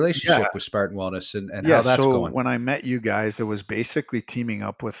our relationship with Spartan Wellness and how that's going. When I met you guys, it was basically teaming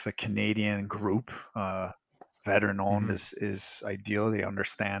up with the Canadian group. Veteran owned is ideal. They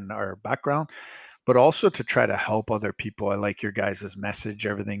understand our background, but also to try to help other people. I like your guys' message,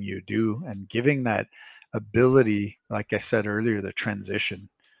 everything you do, and giving that ability, like I said earlier, the transition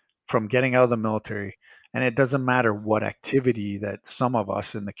from getting out of the military. And it doesn't matter what activity that some of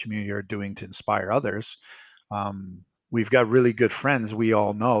us in the community are doing to inspire others. We've got really good friends we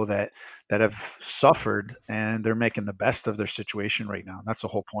all know that have suffered, and they're making the best of their situation right now. That's the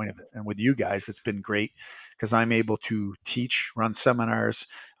whole point of it. And with you guys, it's been great because I'm able to teach, run seminars.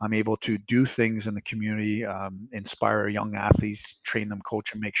 I'm able to do things in the community, inspire young athletes, train them,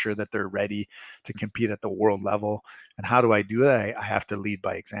 coach, and make sure that they're ready to compete at the world level. And how do I do that? I have to lead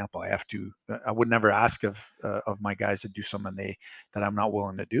by example. I would never ask of my guys to do something that I'm not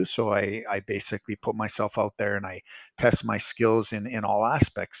willing to do. So I basically put myself out there and I test my skills in all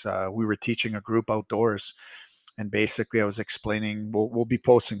aspects. We were teaching a group outdoors, and basically I was explaining, we'll be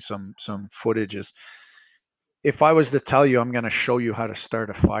posting some footages. If I was to tell you I'm going to show you how to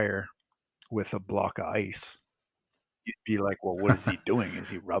start a fire with a block of ice, you'd be like, well, what is he doing? Is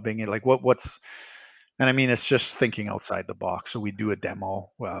he rubbing it? Like what's, and I mean, it's just thinking outside the box. So we do a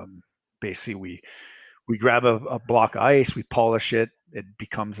demo. Basically we grab a block of ice, we polish it. It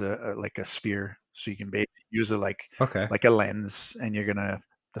becomes like a sphere. So you can basically use it like a lens, and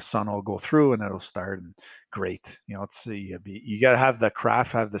the sun will go through and it'll start. And great. You got to have the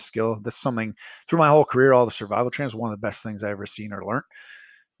craft, have the skill. That's something through my whole career, all the survival training is one of the best things I ever seen or learned.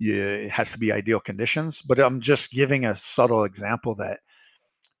 it has to be ideal conditions. But I'm just giving a subtle example that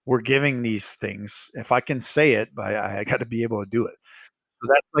we're giving these things. If I can say it, but I got to be able to do it. So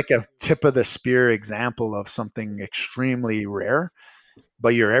that's like a tip of the spear example of something extremely rare, but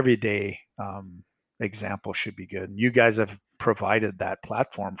your everyday example should be good. And you guys have provided that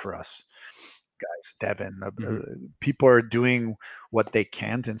platform for us, guys. Devin, people are doing what they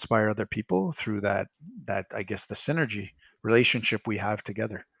can to inspire other people through that I guess the synergy relationship we have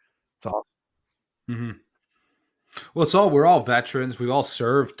together. It's awesome. Mm-hmm. Well, we're all veterans. We've all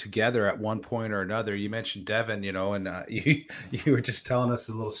served together at one point or another. You mentioned Devin, and you were just telling us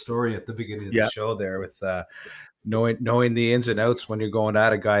a little story at the beginning of the show there with knowing the ins and outs when you're going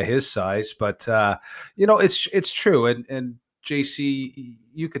at a guy his size. But it's true. And JC,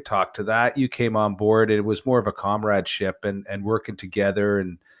 you could talk to that. You came on board. It was more of a comradeship and working together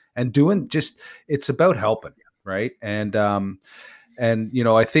and doing it's about helping, right? And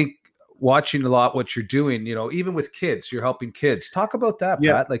I think watching a lot what you're doing, even with kids, you're helping kids. Talk about that,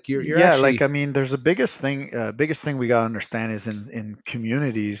 Pat. Like you're actually... like, I mean, there's a biggest thing we got to understand is in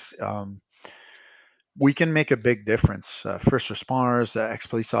communities, we can make a big difference. First responders,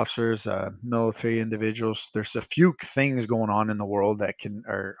 ex-police officers, military individuals. There's a few things going on in the world that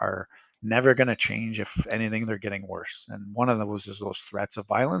are never going to change. If anything, they're getting worse. And one of those is those threats of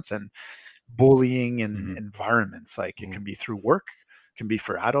violence and bullying in environments. Like it can be through work, can be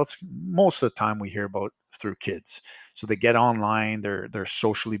for adults. Most of the time we hear about through kids. So they get online, they're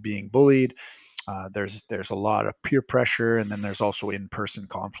socially being bullied. There's a lot of peer pressure, and then there's also in-person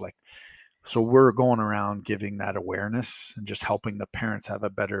conflict. So we're going around giving that awareness and just helping the parents have a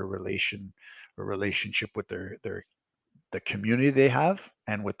better relationship with the community they have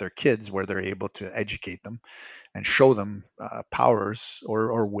and with their kids, where they're able to educate them and show them powers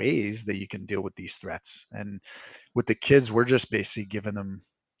or ways that you can deal with these threats. And with the kids, we're just basically giving them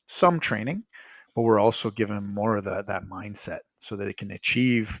some training, but we're also giving them more of that mindset so that they can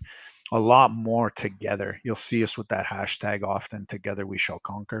achieve a lot more together. You'll see us with that hashtag often, together we shall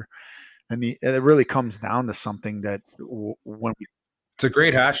conquer. And it really comes down to something that when we... It's a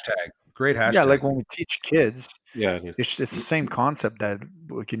great hashtag. Great hashtag. Yeah, like when we teach kids, it's the same concept that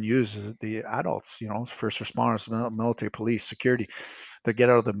we can use the adults, first responders, military, police, security. They get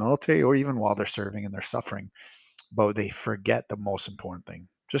out of the military or even while they're serving and they're suffering, but they forget the most important thing.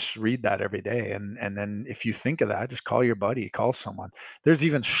 Just read that every day. And then if you think of that, just call your buddy, call someone. There's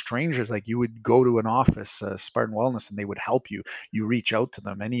even strangers, like you would go to an office, Spartan Wellness, and they would help you. You reach out to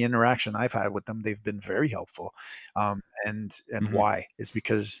them. Any interaction I've had with them, they've been very helpful. And why? Is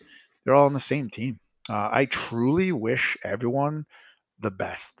because they're all on the same team. I truly wish everyone the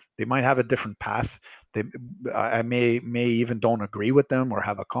best. They might have a different path. I may even don't agree with them or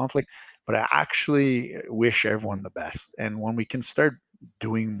have a conflict, but I actually wish everyone the best. And when we can start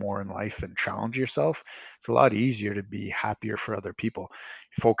doing more in life and challenge yourself, it's a lot easier to be happier for other people.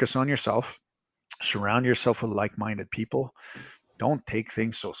 Focus on yourself, surround yourself with like-minded people. Don't take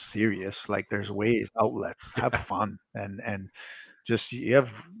things so serious. Like there's ways, outlets, have fun, and just you have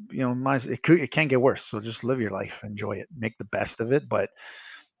it can't get worse. So just live your life, enjoy it, make the best of it. But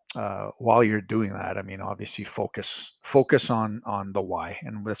while you're doing that, I mean, obviously focus on the why,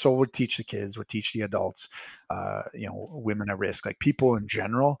 and that's what we teach the kids, we teach the adults, women at risk, like people in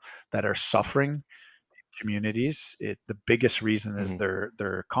general that are suffering in communities. The biggest reason is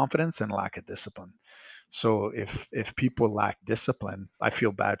their confidence and lack of discipline. So if people lack discipline, I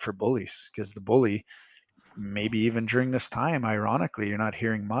feel bad for bullies, because the bully, maybe even during this time, ironically, you're not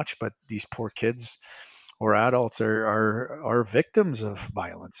hearing much, but these poor kids or adults are victims of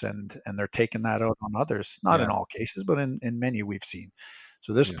violence, and they're taking that out on others. Not in all cases, but in many we've seen.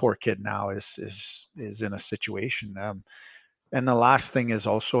 So this poor kid now is in a situation. And the last thing is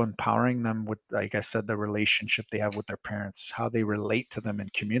also empowering them with, like I said, the relationship they have with their parents, how they relate to them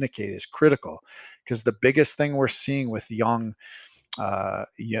and communicate is critical. Because the biggest thing we're seeing with our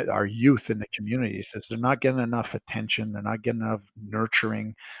youth in the communities is they're not getting enough attention, they're not getting enough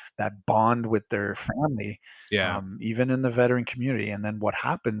nurturing, that bond with their family, even in the veteran community. And then what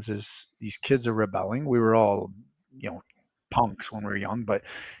happens is these kids are rebelling. We were all punks when we were young, but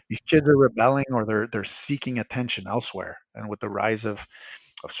these kids are rebelling, or they're seeking attention elsewhere. And with the rise of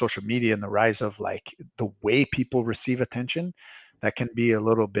social media and the rise of like the way people receive attention, that can be a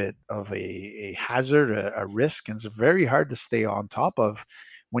little bit of a hazard, a risk, and it's very hard to stay on top of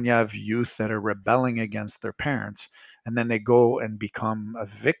when you have youth that are rebelling against their parents, and then they go and become a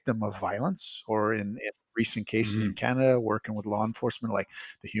victim of violence, or in recent cases in Canada, working with law enforcement, like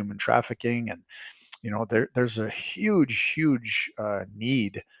the human trafficking. And there's a huge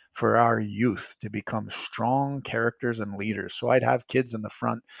need for our youth to become strong characters and leaders. So I'd have kids in the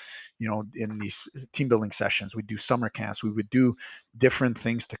front, in these team building sessions. We'd do summer camps. We would do different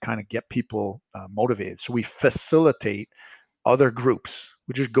things to kind of get people motivated. So we facilitate other groups.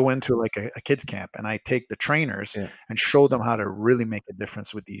 We just go into like a kids camp, and I take the trainers and show them how to really make a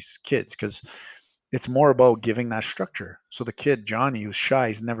difference with these kids, because it's more about giving that structure. So the kid Johnny, who's shy,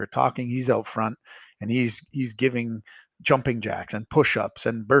 he's never talking, he's out front, and he's giving jumping jacks and push-ups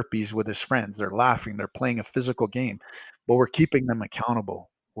and burpees with his friends. They're laughing, they're playing a physical game, but we're keeping them accountable.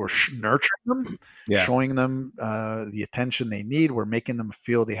 We're nurturing them, showing them the attention they need. We're making them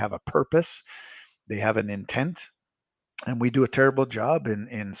feel they have a purpose, they have an intent. And we do a terrible job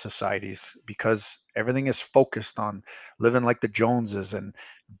in societies because everything is focused on living like the Joneses and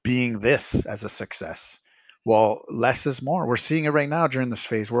being this as a success. Well, less is more. We're seeing it right now during this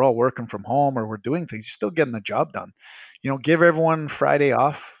phase. We're all working from home, or we're doing things. You're still getting the job done. Give everyone Friday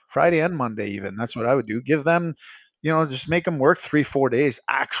off, Friday and Monday even. That's what I would do. Give them, just make them work 3-4 days,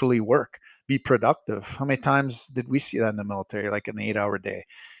 actually work, be productive. How many times did we see that in the military? Like an 8-hour day.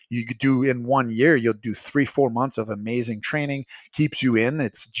 You could do in 1 year, you'll do 3-4 months of amazing training, keeps you in.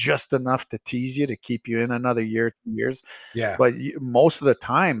 It's just enough to tease you, to keep you in another year, 2 years. Yeah. But most of the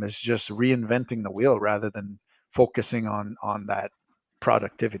time is just reinventing the wheel rather than focusing on that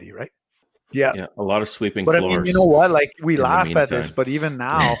productivity, right? Yeah. Yeah. A lot of sweeping but floors. I mean, you know what? Like, we laugh at this, but even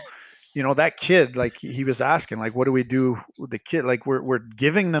now, that kid, like, he was asking, like, what do we do with the kid? Like, we're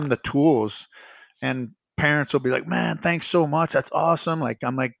giving them the tools, and parents will be like, man, thanks so much. That's awesome. Like,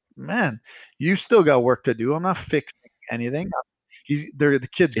 I'm like, man, you still got work to do. I'm not fixing anything. The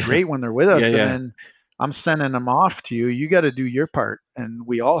kid's great when they're with us, and then I'm sending them off to you. You got to do your part, and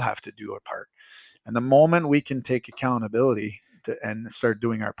we all have to do our part. And the moment we can take accountability and start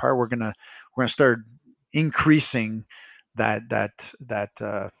doing our part, we're gonna start increasing that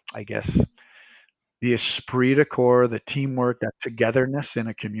I guess the esprit de corps, the teamwork, that togetherness in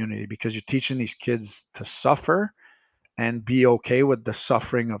a community, because you're teaching these kids to suffer and be okay with the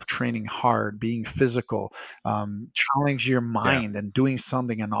suffering of training hard, being physical, challenge your mind and doing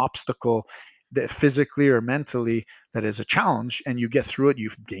something, an obstacle that physically or mentally that is a challenge, and you get through it,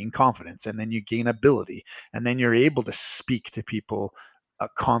 you gain confidence, and then you gain ability, and then you're able to speak to people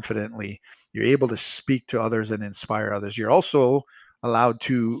confidently. You're able to speak to others and inspire others. You're also allowed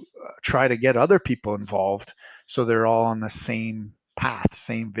to try to get other people involved, so they're all on the same path,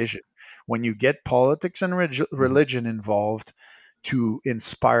 same vision. When you get politics and religion involved to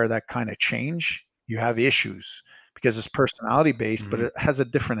inspire that kind of change, you have issues, because it's personality based, but it has a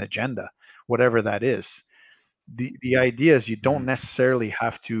different agenda, whatever that is. The idea is you don't necessarily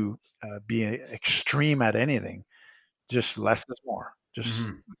have to be extreme at anything. Just less is more. Just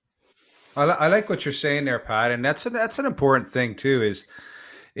I like what you're saying there, Pat, and that's an important thing too.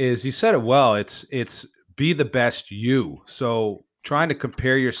 Is you said it well. It's be the best you. So trying to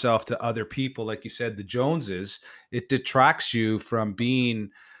compare yourself to other people, like you said, the Joneses, it detracts you from being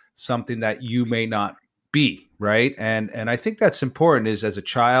something that you may not be, right? And I think that's important, is as a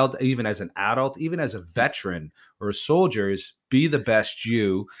child, even as an adult, even as a veteran or a soldier, is be the best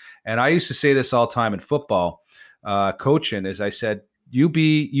you. And I used to say this all the time in football, coaching, as I said, you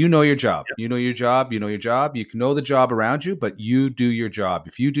know your job. You know your job. You know your job. You can know the job around you, but you do your job.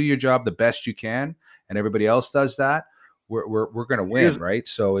 If you do your job the best you can, and everybody else does that, we're going to win, right?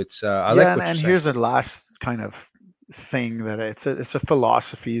 So it's I like what you're saying. And here's the last kind of thing that it's a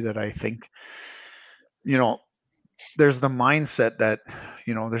philosophy that I think, there's the mindset that,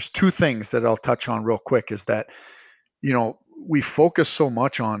 there's two things that I'll touch on real quick, is that, we focus so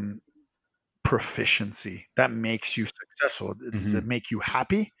much on proficiency that makes you successful. Does it make you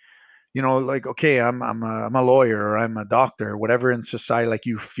happy? Like, okay, I'm a lawyer, or I'm a doctor, or whatever in society, like,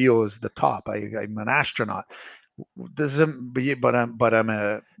 you feel is the top. I'm an astronaut. Doesn't be, but I'm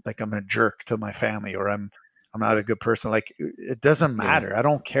a jerk to my family, or I'm not a good person. Like, it doesn't matter. I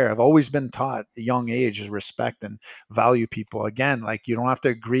don't care. I've always been taught at a young age to respect and value people. Again, like, you don't have to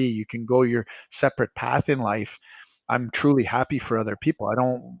agree. You can go your separate path in life. I'm truly happy for other people. I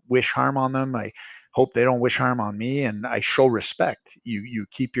don't wish harm on them. I hope they don't wish harm on me, and I show respect. You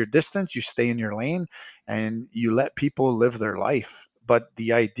keep your distance, you stay in your lane, and you let people live their life. But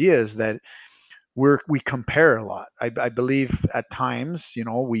the idea is that we compare a lot. I believe at times,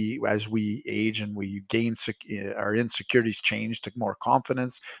 as we age and we gain our insecurities change to more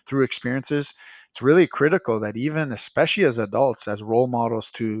confidence through experiences, it's really critical that, even especially as adults, as role models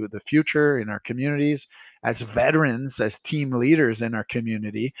to the future in our communities, as veterans, as team leaders in our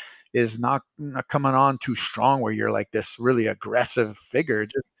community, is not coming on too strong where you're like this really aggressive figure.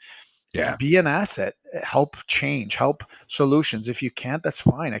 Just Yeah. Be an asset, help change, help solutions. If you can't, that's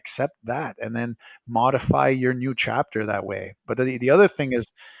fine. Accept that and then modify your new chapter that way. But the other thing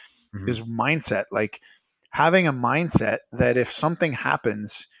is mindset. Like having a mindset that if something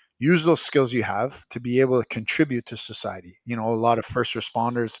happens, use those skills you have to be able to contribute to society. You know, a lot of first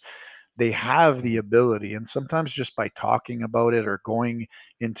responders, they have the ability, and sometimes just by talking about it or going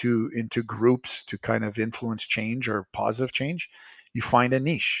into groups to kind of influence change or positive change, you find a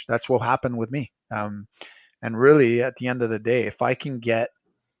niche. That's what happened with me. And really, at the end of the day, if I can get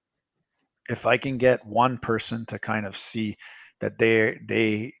one person to kind of see that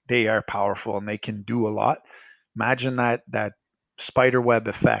they are powerful and they can do a lot, imagine that spider web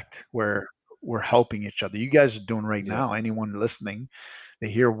effect where we're helping each other. You guys are doing right now. Anyone listening, they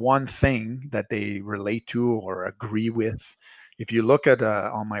hear one thing that they relate to or agree with. If you look at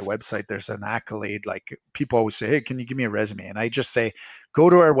on my website, there's an accolade. Like people always say, "Hey, can you give me a resume?" And I just say, "Go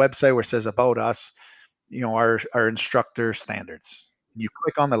to our website where it says about us, you know, our instructor standards." You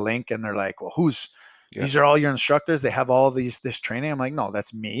click on the link, and they're like, "Well, these are all your instructors? They have all this training?" I'm like, "No,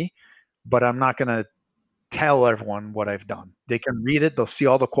 that's me, but I'm not gonna tell everyone what I've done. They can read it. They'll see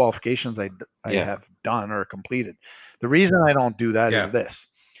all the qualifications I have done or completed." The reason I don't do that is this: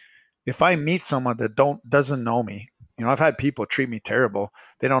 if I meet someone that doesn't know me, you know, I've had people treat me terrible.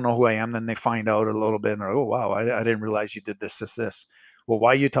 They don't know who I am. Then they find out a little bit and they're, "Oh, wow, I didn't realize you did this, this, this." Well,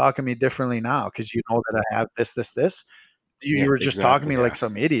 why are you talking to me differently now? Because you know that I have this, this, this. You were just talking to me like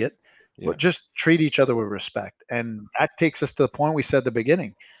some idiot. But just treat each other with respect. And that takes us to the point we said at the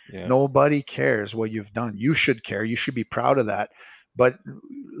beginning. Nobody cares what you've done. You should care. You should be proud of that. But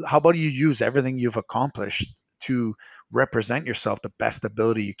how about you use everything you've accomplished to represent yourself the best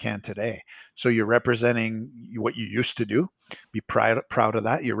ability you can today? So you're representing what you used to do. Be proud of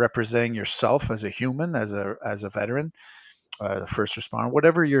that. You're representing yourself as a human, as a veteran, first responder,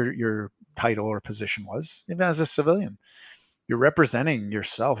 whatever your title or position was, even as a civilian. You're representing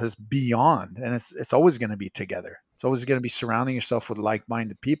yourself as beyond, and it's always going to be together. It's always going to be surrounding yourself with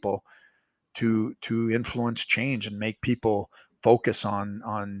like-minded people to influence change and make people focus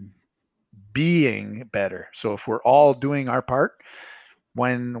on being better. So if we're all doing our part,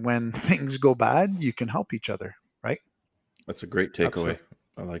 when things go bad, you can help each other, right? That's a great takeaway.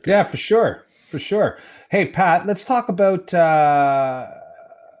 I like it. Yeah, for sure. Hey, Pat, let's talk about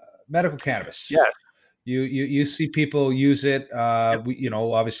medical cannabis. Yeah. You see people use it. We, you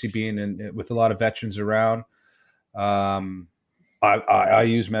know, obviously being with a lot of veterans around. I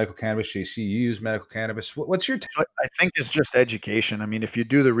use medical cannabis. JC, you use medical cannabis. What's your take? I think it's just education. I mean, if you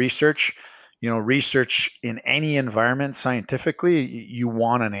do the research, you know, research in any environment scientifically, you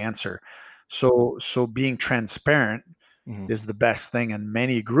want an answer. So being transparent is the best thing, and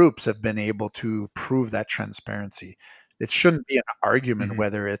many groups have been able to prove that transparency. It shouldn't be an argument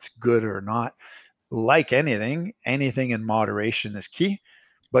whether it's good or not. Like anything in moderation is key.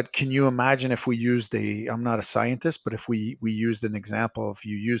 But can you imagine if we used I'm not a scientist, but if we used an example, if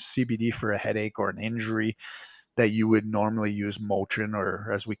you use CBD for a headache or an injury, that you would normally use Motrin,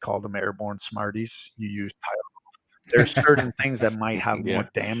 or as we call them, airborne Smarties, you use Tylenol. There's certain things that might have more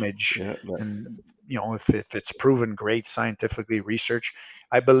damage. And, you know, if it's proven great scientifically research,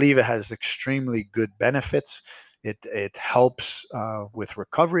 I believe it has extremely good benefits. It helps with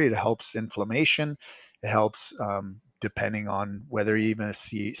recovery. It helps inflammation. It helps depending on whether you even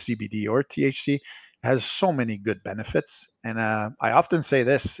CBD or THC. It has so many good benefits. And I often say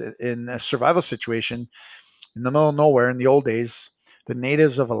this: in a survival situation, in the middle of nowhere in the old days, the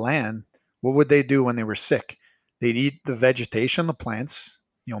natives of a land, what would they do when they were sick? They'd eat the vegetation, the plants,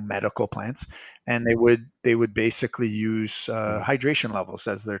 you know, medical plants, and they would basically use hydration levels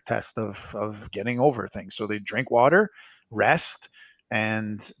as their test of getting over things. So they drink water, rest,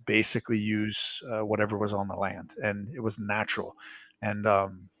 and basically use whatever was on the land, and it was natural. And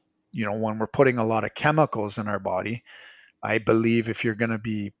you know, when we're putting a lot of chemicals in our body, I believe if you're going to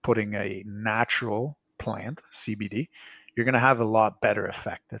be putting a natural plant, CBD, you're going to have a lot better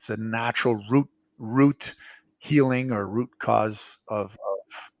effect. It's a natural root healing or root cause of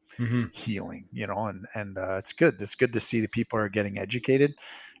healing, you know, and it's good. It's good to see that people are getting educated,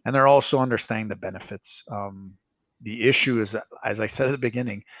 and they're also understanding the benefits. The issue is, as I said at the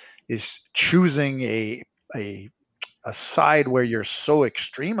beginning, is choosing a side where you're so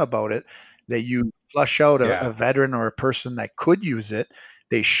extreme about it that you flush out a veteran or a person that could use it.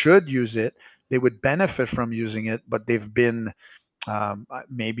 They should use it. They would benefit from using it, but they've been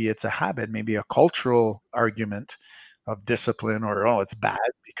maybe it's a habit, maybe a cultural argument of discipline, or it's bad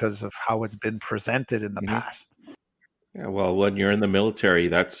because of how it's been presented in the past. Yeah, well, when you're in the military,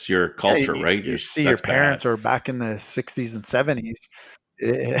 that's your culture, right? You see your parents, or back in the 60s and 70s,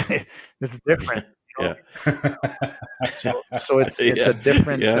 it's different. Yeah. So it's a Yeah.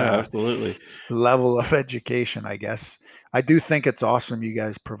 different Yeah, absolutely. level of education, I guess. I do think it's awesome you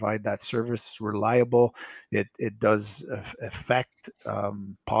guys provide that service. It's reliable. It does affect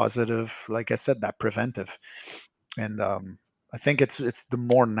positive, like I said, that preventive. And I think it's the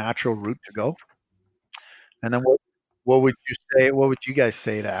more natural route to go. And then what would you say? What would you guys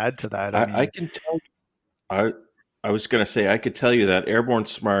say to add to that? I I mean, can tell you, I was going to say I could tell you that airborne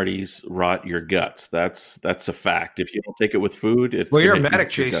Smarties rot your guts. That's a fact. If you don't take it with food, it's Well, you're going a to medic,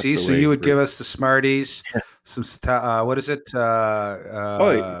 eat your guts JC, so away. you would give us the Smarties, some what is it?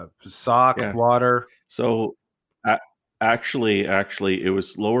 Oh, Socks, yeah. water. So actually, it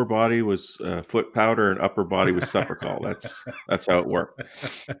was lower body was foot powder and upper body was Suppercall. That's how it worked.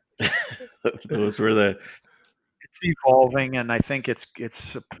 Those were the it's evolving, and I think it's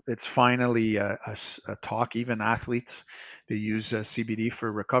finally a talk. Even athletes, they use CBD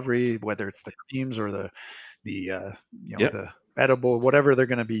for recovery, whether it's the creams or the yeah. the edible, whatever they're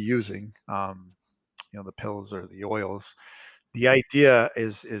going to be using. The pills or the oils. The idea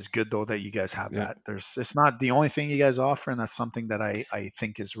is good though that you guys have Yeah. that. It's not the only thing you guys offer, and that's something that I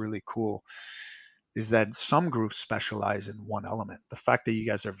think is really cool. Is that some groups specialize in one element. The fact that you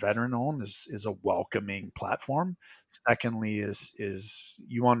guys are veteran owned is a welcoming platform. Secondly, is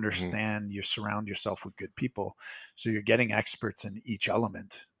you Mhm. understand you surround yourself with good people, so you're getting experts in each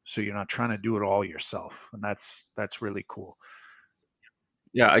element. So you're not trying to do it all yourself, and that's really cool.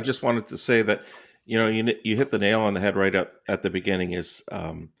 Yeah, I just wanted to say that you hit the nail on the head right at the beginning. Is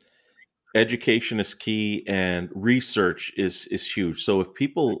education is key and research is huge. So if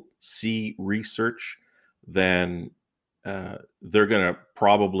people see research, then they're going to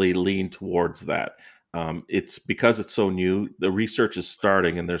probably lean towards that. It's because it's so new. The research is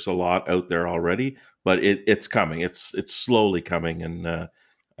starting, and there's a lot out there already, but it's coming. It's slowly coming, and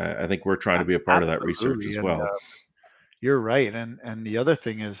I think we're trying to be a part of that research Absolutely, as and well. you're right. And the other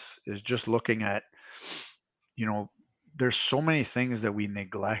thing is just looking at, you know, there's so many things that we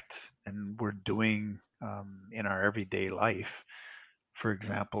neglect and we're doing in our everyday life. For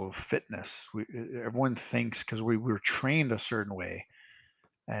example, fitness. Everyone thinks because we were trained a certain way,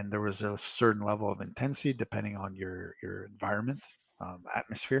 and there was a certain level of intensity depending on your environment,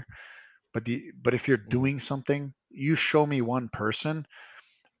 atmosphere. But if you're Mhm. doing something, you show me one person.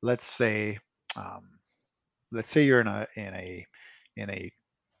 Let's say, um, let's say you're in a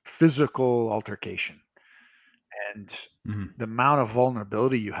physical altercation, and Mhm. the amount of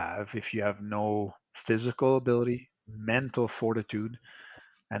vulnerability you have if you have no physical ability, mental fortitude,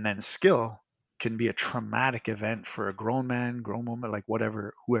 and then skill can be a traumatic event for a grown man, grown woman, like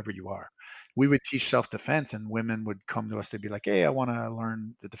whatever, whoever you are. We would teach self-defense, and women would come to us. They'd be like, "Hey, I want to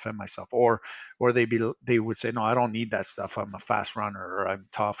learn to defend myself," or they would say, "No, I don't need that stuff. I'm a fast runner, or I'm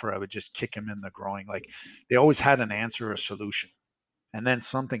tough, or I would just kick him in the groin." Like they always had an answer or a solution, and then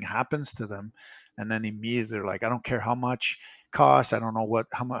something happens to them, and then immediately they're like, I don't care how much it costs, I don't know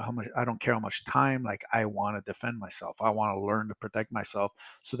how much, I don't care how much time, like I want to defend myself, I want to learn to protect myself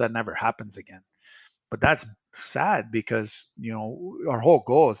so that never happens again. But that's sad because our whole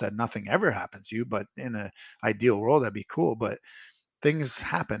goal is that nothing ever happens to you, but in an ideal world that'd be cool. But things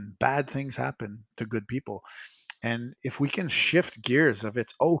happen, bad things happen to good people. And if we can shift gears of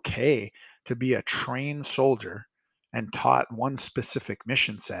it's okay to be a trained soldier and taught one specific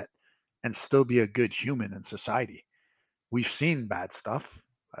mission set and still be a good human in society. We've seen bad stuff.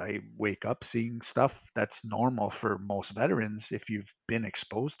 I wake up seeing stuff that's normal for most veterans if you've been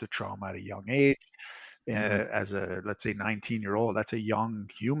exposed to trauma at a young age. Mhm. As a, let's say, 19-year-old, that's a young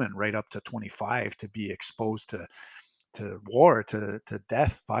human right up to 25 to be exposed to war, to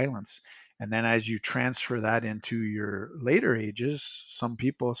death, violence. And then as you transfer that into your later ages, some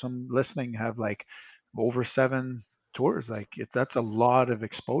people, some listening have like over 7 tours. Like that's a lot of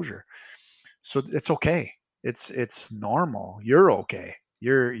exposure. So it's okay. It's normal. You're okay.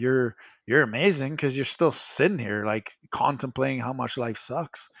 You're amazing because you're still sitting here like contemplating how much life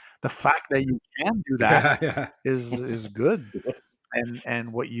sucks. The fact that you can do that Yeah, yeah. is good.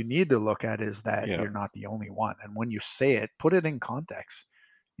 And what you need to look at is that Yeah. you're not the only one. And when you say it, put it in context.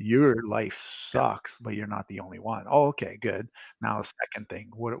 Your life Yeah. sucks, but you're not the only one. Oh, okay, good. Now, the second thing,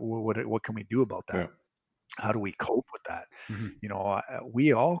 what can we do about that? Yeah. How do we cope with that? Mhm.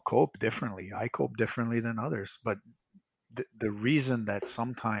 We all cope differently. I cope differently than others, but the reason that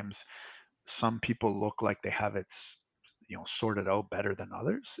sometimes some people look like they have it sorted out better than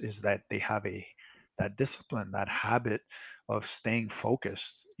others is that they have a that discipline, that habit of staying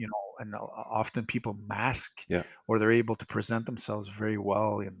focused. And often people mask, Yeah. or they're able to present themselves very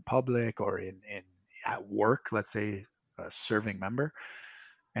well in public or in at work, let's say a serving member,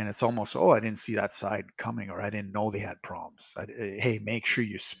 And it's almost, oh, I didn't see that side coming, or I didn't know they had problems. Hey, make sure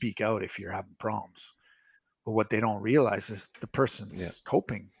you speak out if you're having problems. But what they don't realize is the Yeah. person's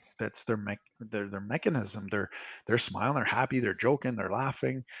coping. That's their mechanism. They're smiling, they're happy, they're joking, they're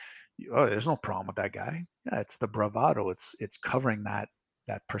laughing. Oh, there's no problem with that guy. Yeah, it's the bravado. It's covering that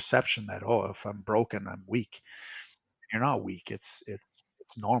perception that, oh, if I'm broken, I'm weak. You're not weak. It's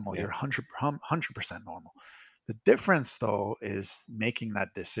normal. Yeah. You're 100% normal. The difference though is making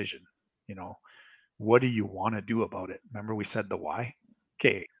that decision. You know, what do you want to do about it? Remember we said the why?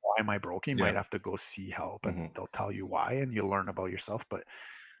 Okay, why am I broken? You Yeah. might have to go see help and hmm they'll tell you why and you'll learn about yourself. But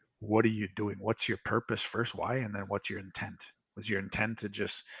what are you doing? What's your purpose first? Why? And then what's your intent? Was your intent to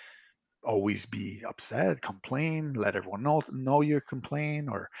just always be upset, complain, let everyone know you complain,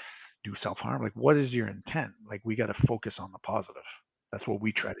 or do self harm? Like, what is your intent? Like, we got to focus on the positive. That's what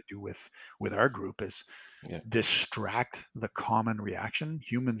we try to do with our group is Yeah. distract the common reaction.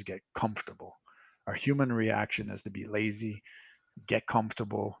 Humans get comfortable. Our human reaction is to be lazy, get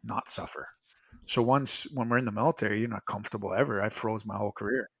comfortable, not suffer. So once when we're in the military, you're not comfortable ever. I froze my whole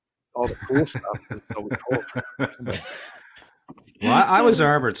career. All the cool stuff is always cool for some reason, but Well, I was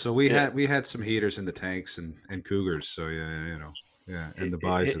armored, so Yeah. we had some heaters in the tanks and Cougars. So yeah, you know, yeah, and the it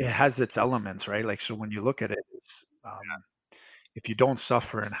Bisons. has its elements, right? Like, so when you look at it, it's, if you don't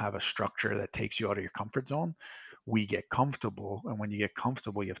suffer and have a structure that takes you out of your comfort zone, we get comfortable. And when you get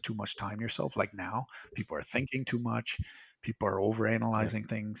comfortable, you have too much time yourself. Like now, people are thinking too much. People are Yeah. overanalyzing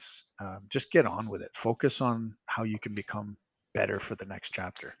things. Just get on with it. Focus on how you can become better for the next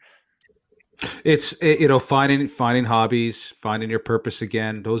chapter. You know, finding hobbies, finding your purpose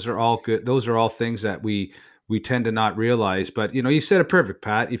again. Those are all good. Those are all things that we tend to not realize. But you know, you said it perfect,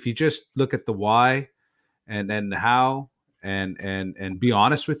 Pat. If you just look at the why and then the how and be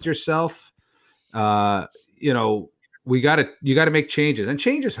honest with yourself, uh, you know, you gotta make changes, and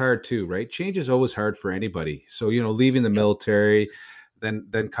change is hard too, right? Change is always hard for anybody. So you know, leaving the Yep. military,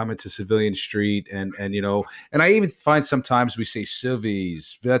 then coming to civilian street, and you know, and I even find sometimes we say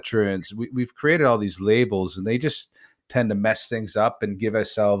civies, veterans. We've created all these labels, and they just tend to mess things up and give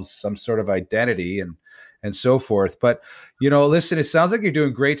ourselves some sort of identity and so forth. But you know, listen, it sounds like you're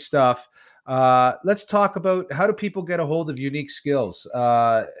doing great stuff. Let's talk about how do people get a hold of Unique Skills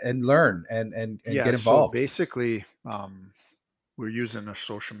and learn and Yeah. get So involved. basically, we're using a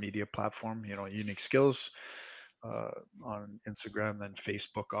social media platform, Unique Skills, uh, on Instagram, then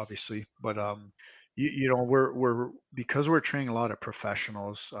Facebook, obviously. But we're because we're training a lot of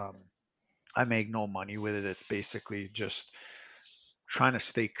professionals. I make no money with it. It's basically just trying to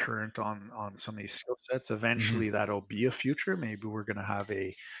stay current on some of these skill sets. Mhm. Eventually, that'll be a future. Maybe we're going to have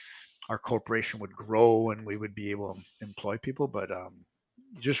our corporation would grow and we would be able to employ people. But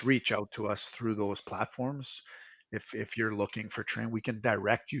just reach out to us through those platforms. If you're looking for training, we can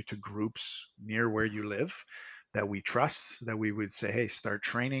direct you to groups near where you live that we trust, that we would say, hey, start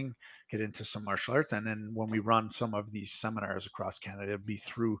training, get into some martial arts. And then when we run some of these seminars across Canada, it'll be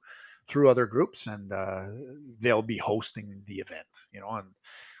through other groups, and they'll be hosting the event, and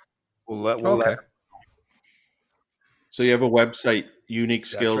we'll let. Okay. So you have a website,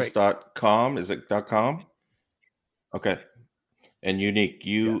 That's right. uniqueskills.com. Is it .com? Okay. And unique,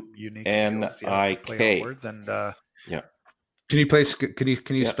 Yeah, unique skills. Yeah, it's a play on UNIK. words, and Yeah. Can you play? Can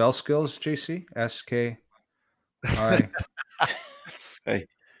you Yeah. spell skills? JC SKI. Hey,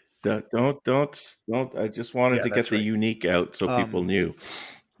 don't. I just wanted yeah, to get that's the right. unique out so people Um, knew.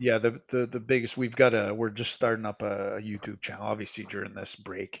 yeah, the biggest we're just starting up a YouTube channel. Obviously, during this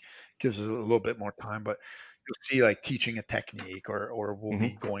break, gives us a little bit more time, but you'll see like teaching a technique, or we'll hmm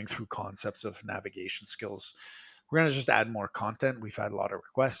be going through concepts of navigation skills. We're gonna just add more content. We've had a lot of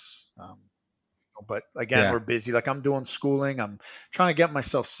requests. But again, Yeah. we're busy. Like, I'm doing schooling. I'm trying to get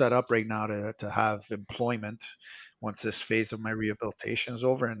myself set up right now to have employment once this phase of my rehabilitation is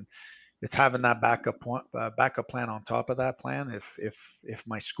over, and it's having that backup plan on top of that plan. If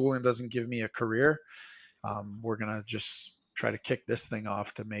my schooling doesn't give me a career, we're gonna just try to kick this thing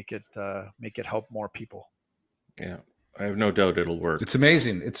off to make it help more people. Yeah. I have no doubt it'll work. It's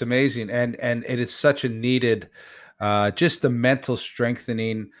amazing. It's amazing, and it is such a needed, just the mental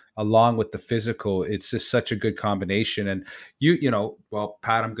strengthening along with the physical. It's just such a good combination. And you know, well,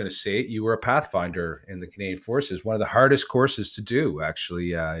 Pat, I'm going to say it. You were a Pathfinder in the Canadian Forces, one of the hardest courses to do.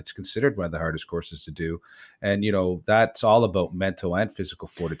 Actually, it's considered one of the hardest courses to do, and you know that's all about mental and physical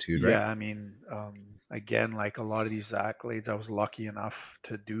fortitude, right? Yeah, I mean, again, like a lot of these accolades, I was lucky enough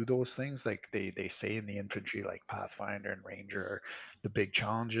to do those things. Like they say in the infantry, like Pathfinder and Ranger are the big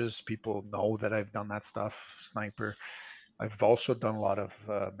challenges. People know that I've done that stuff, sniper. I've also done a lot of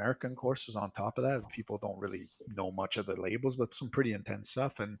American courses on top of that. People don't really know much of the labels, but some pretty intense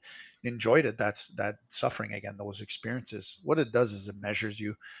stuff, and enjoyed it. That's that suffering again, those experiences. What it does is it measures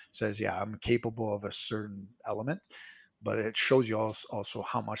you, says, yeah, I'm capable of a certain element, but it shows you also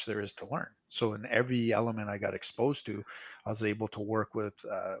how much there is to learn. So in every element I got exposed to, I was able to work with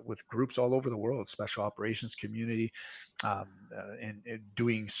groups all over the world, special operations community, and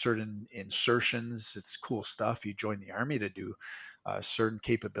doing certain insertions. It's cool stuff. You join the army to do certain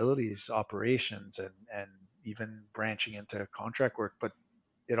capabilities, operations, and even branching into contract work. But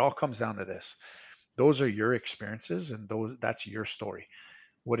it all comes down to this. Those are your experiences, and that's your story.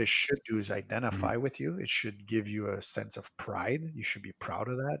 What it should do is identify with you. It should give you a sense of pride. You should be proud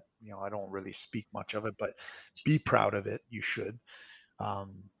of that. I don't really speak much of it, but be proud of it. You should.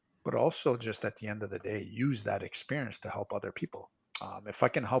 Um, but also, just at the end of the day, use that experience to help other people. If I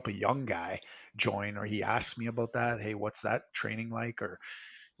can help a young guy join, or he asks me about that, hey, what's that training like, or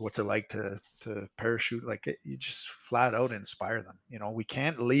what's it like to parachute? Like you just flat out inspire them. We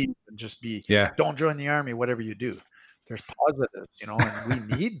can't leave and just be, Yeah. don't join the army, whatever you do. There's positives, and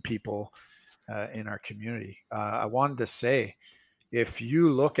we need people in our community. I wanted to say, if you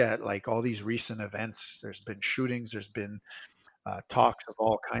look at like all these recent events, there's been shootings, there's been talks of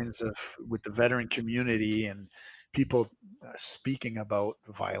all kinds of with the veteran community and people speaking about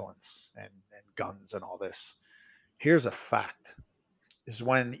violence and guns and all this. Here's a fact: is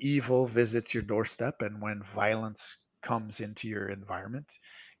when evil visits your doorstep and when violence comes into your environment,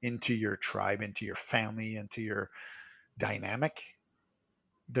 into your tribe, into your family, into your dynamic,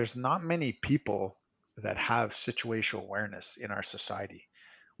 there's not many people that have situational awareness in our society.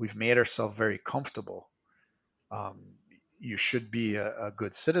 We've made ourselves very comfortable. Um, you should be a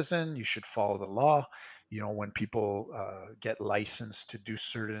good citizen. You should follow the law. When people get licensed to do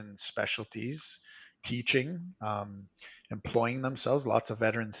certain specialties, teaching, employing themselves, lots of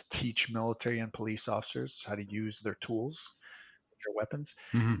veterans teach military and police officers how to use their tools, their weapons.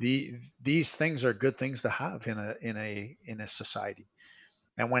 Mm-hmm. These things are good things to have in a society.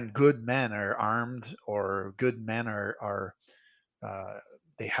 And when good men are armed, or good men are uh,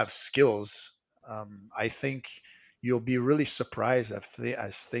 they have skills, I think you'll be really surprised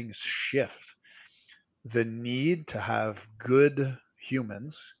as things shift. The need to have good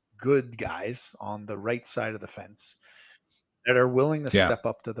humans, good guys on the right side of the fence that are willing to Yeah. step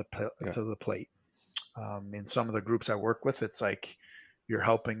up to the plate. In some of the groups I work with, it's like you're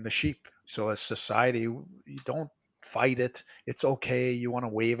helping the sheep. So as society, you don't fight it. It's okay. You want to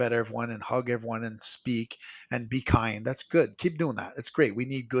wave at everyone and hug everyone and speak and be kind. That's good. Keep doing that. It's great. We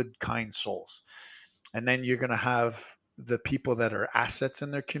need good, kind souls. And then you're going to have the people that are assets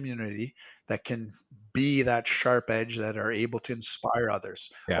in their community that can be that sharp edge, that are able to inspire others.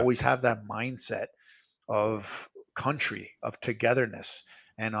 Yeah. Always have that mindset of country, of togetherness,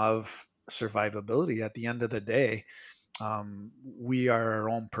 and of survivability. At the end of the day, we are our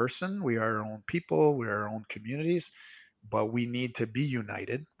own person, we are our own people, we are our own communities, but we need to be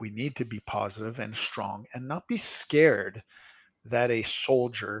united. We need to be positive and strong and not be scared that a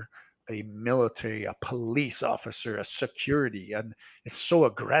soldier, a military, a police officer, a security, and it's so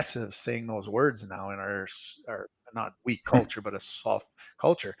aggressive saying those words now in our not weak culture, but a soft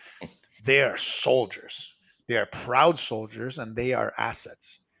culture. They are soldiers. They are proud soldiers, and they are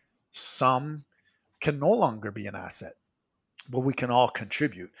assets. Some can no longer be an asset, but we can all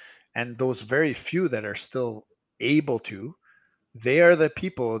contribute. And those very few that are still able to, they are the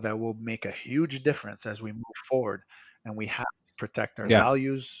people that will make a huge difference as we move forward. And we have to protect our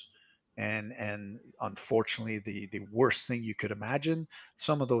values. And unfortunately, the worst thing you could imagine,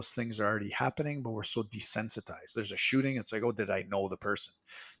 some of those things are already happening, but we're so desensitized. There's a shooting, it's like, oh, did I know the person?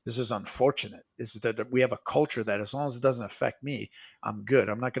 This is unfortunate. Is that we have a culture that as long as it doesn't affect me, I'm good.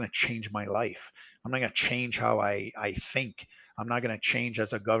 I'm not going to change my life. I'm not going to change how I think. I'm not going to change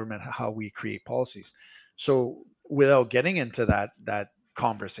as a government how we create policies. So without getting into that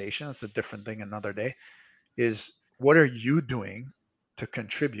conversation, it's a different thing another day, is what are you doing to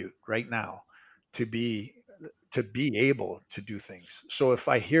contribute right now to be able to do things? So if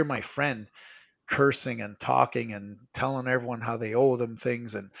I hear my friend cursing and talking and telling everyone how they owe them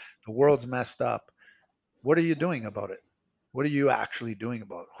things and the world's messed up, what are you doing about it? What are you actually doing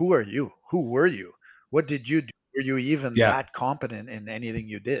about it? Who are you? Who were you? What did you do? Were you even that competent in anything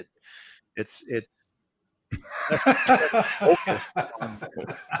you did? It's focus on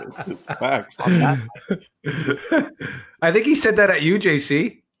facts. I think he said that at you,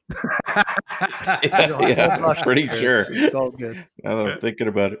 JC. Yeah, pretty sure. It's all good. Now that I'm thinking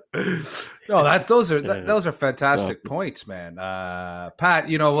about it. No, those are fantastic points, man. Pat,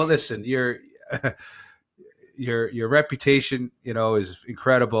 well, listen, your reputation, is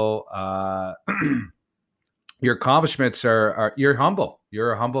incredible. Your accomplishments are you're humble.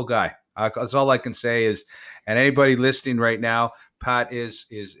 You're a humble guy. That's all I can say is, and anybody listening right now, Pat is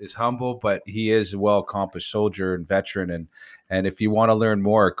humble, but he is a well-accomplished soldier and veteran. And if you want to learn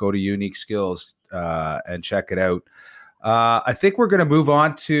more, go to Unique Skills and check it out. I think we're going to move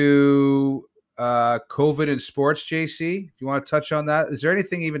on to COVID in sports. JC, do you want to touch on that? Is there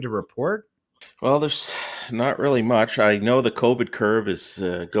anything even to report? Well, there's not really much. I know the COVID curve is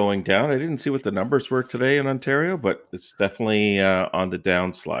going down. I didn't see what the numbers were today in Ontario, but it's definitely on the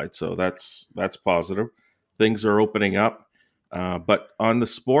downslide. So that's positive. Things are opening up. But on the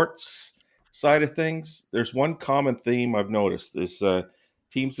sports side of things, there's one common theme I've noticed is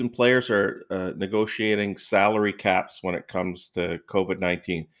teams and players are negotiating salary caps when it comes to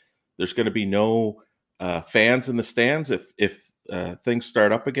COVID-19. There's going to be no fans in the stands if things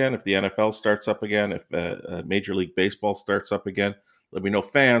start up again, if the NFL starts up again, if Major League Baseball starts up again. There'll be no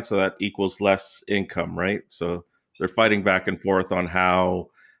fans, so that equals less income, right? So they're fighting back and forth on how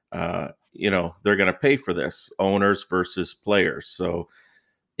they're going to pay for this, owners versus players. So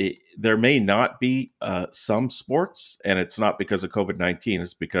there may not be some sports, and it's not because of COVID-19.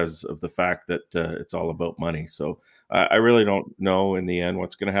 It's because of the fact that it's all about money. So I really don't know in the end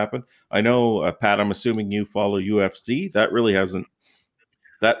what's going to happen. I know, Pat, I'm assuming you follow UFC. That really hasn't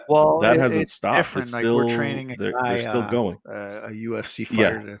hasn't stopped. Different. It's like still, we're training a guy, they're still going. a UFC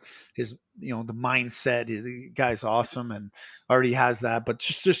fighter. Yeah. His, the mindset. The guy's awesome and already has that. But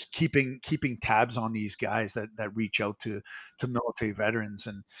just keeping tabs on these guys that reach out to military veterans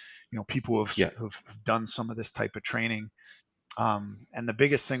and people who've done some of this type of training. And the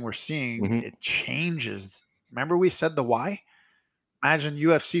biggest thing we're seeing, it changes. Remember we said the why? Imagine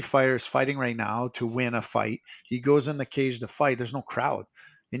UFC fighters fighting right now to win a fight. He goes in the cage to fight. There's no crowd.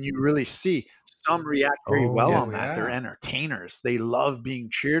 And you really see some react very well on that. They're entertainers. They love being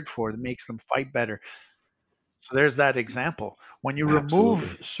cheered for. It makes them fight better. So there's that example. When you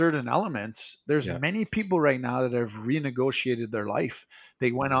remove certain elements, there's many people right now that have renegotiated their life.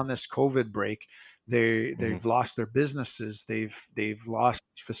 They went on this COVID break. They've lost their businesses. They've lost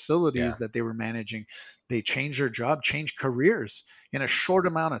facilities that they were managing. They changed their job, changed careers in a short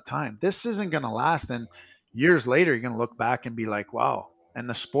amount of time. This isn't going to last. And years later, you're going to look back and be like, wow. And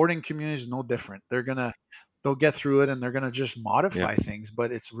the sporting community is no different. They'll get through it and they're going to just modify things,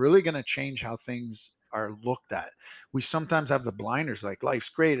 but it's really going to change how things are looked at. We sometimes have the blinders, like life's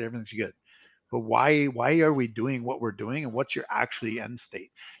great, everything's good. But why are we doing what we're doing, and what's your actually end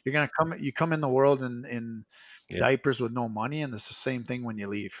state? You're going to come in the world in diapers with no money, and it's the same thing when you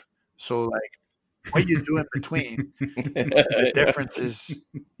leave. So like, what you do in between, the difference is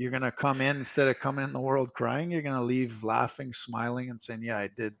you're going to come in, instead of coming in the world crying, you're going to leave laughing, smiling, and saying, yeah,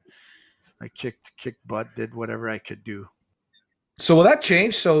 I kicked butt, did whatever I could do. So will that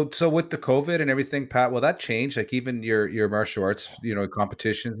change? So with the COVID and everything, Pat, will that change? Like even your martial arts,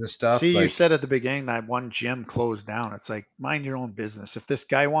 competitions and stuff? See, you said at the beginning that one gym closed down. It's like, mind your own business. If this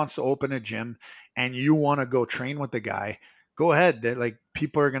guy wants to open a gym and you want to go train with the guy, go ahead. Like,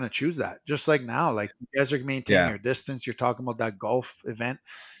 people are going to choose that. Just like now, like you guys are maintaining your distance. You're talking about that golf event,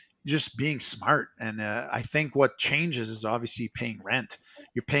 just being smart. And I think what changes is obviously paying rent.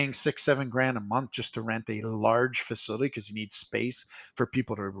 You're paying $6-7 grand a month just to rent a large facility because you need space for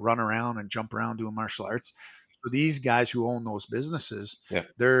people to run around and jump around doing martial arts. So these guys who own those businesses,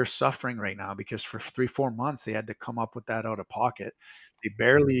 they're suffering right now because for 3-4 months they had to come up with that out of pocket. They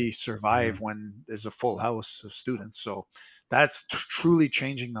barely survive when there's a full house of students. So that's truly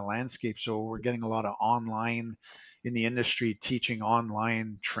changing the landscape. So we're getting a lot of online in the industry teaching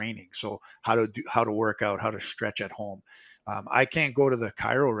online training. So how to work out, how to stretch at home. I can't go to the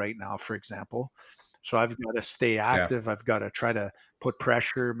chiro right now, for example. So I've got to stay active. I've got to try to put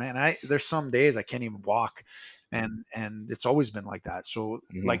pressure, man. There's some days I can't even walk, and it's always been like that. So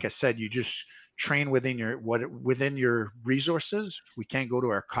like I said, you just train within your resources. We can't go to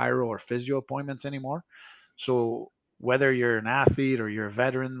our chiro or physio appointments anymore. So whether you're an athlete or you're a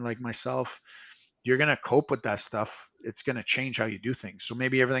veteran like myself, you're going to cope with that stuff. It's going to change how you do things. So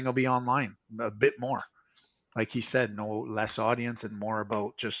maybe everything will be online a bit more. Like he said, no less audience and more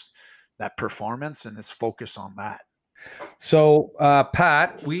about just that performance, and it's focus on that. So,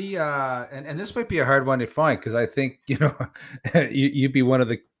 Pat, we and this might be a hard one to find because I think you'd be one of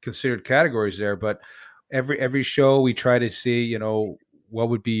the considered categories there. But every show we try to see, what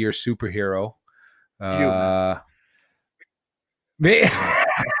would be your superhero? Me.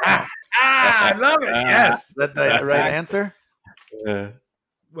 I love it. Yes, is that the right answer?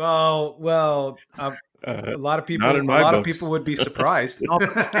 Well, a lot of Not people, in a my lot of people books. would be surprised. No,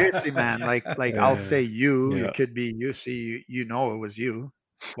 but seriously, man, like I'll say you, Yeah. it could be you. See, you know it was you.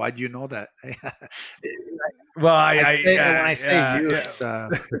 Why do you know that? Well, I say when I say yeah, you, yeah. it's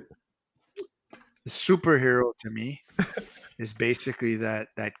the superhero to me is basically that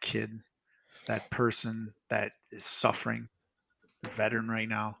kid, that person that is suffering, the veteran right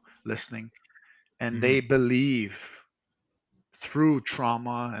now listening, and Mhm. they believe through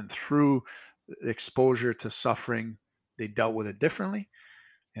trauma and through exposure to suffering, they dealt with it differently.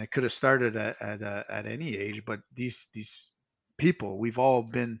 And it could have started at any age, but these people, we've all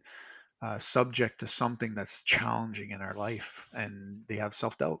been subject to something that's challenging in our life, and they have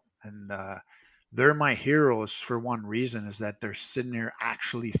self doubt, and they're my heroes for one reason is that they're sitting there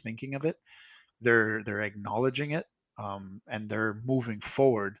actually thinking of it, they're acknowledging it, and they're moving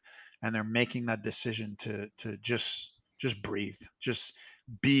forward, and they're making that decision to just breathe, just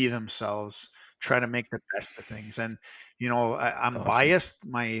be themselves, try to make the best of things. And I'm Awesome. biased.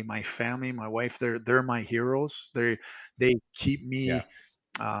 My family, my wife, they're my heroes. They keep Yeah.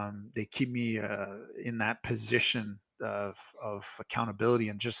 me in that position of accountability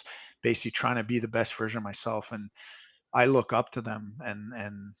and just basically trying to be the best version of myself. And I look up to them,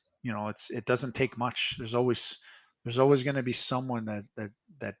 and it doesn't take much. There's always going to be someone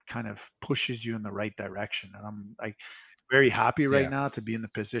that kind of pushes you in the right direction. And I'm like very happy right Yeah. now to be in the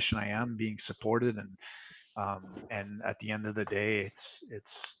position I am, being supported. And at the end of the day,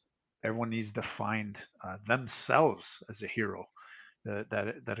 it's everyone needs to find themselves as a hero.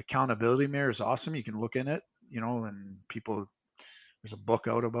 That accountability mirror is awesome. You can look in it, and people, there's a book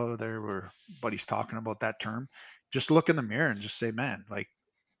out about there where buddy's talking about that term. Just look in the mirror and just say, man, like,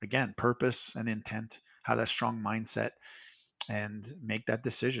 again, purpose and intent, have that strong mindset, and make that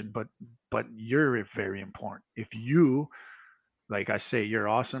decision. But you're very important. If you, like I say, you're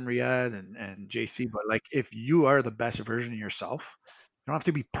awesome, Riyadh and JC, but like if you are the best version of yourself, you don't have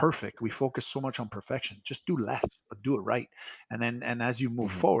to be perfect. We focus so much on perfection. Just do less, but do it right. And as you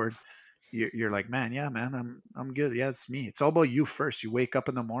move Mhm. forward, you're like, man, yeah, man, I'm good. Yeah, it's me. It's all about you first. You wake up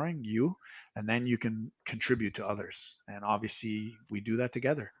in the morning, and then you can contribute to others. And obviously, we do that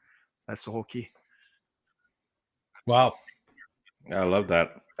together. That's the whole key. Wow. I love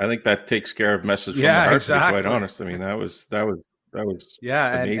that. I think that takes care of message from the Yeah, heart. To be quite exactly. honest, I mean that was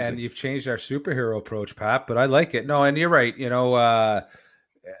Yeah, and amazing. you've changed our superhero approach, Pat, but I like it. No, and you're right.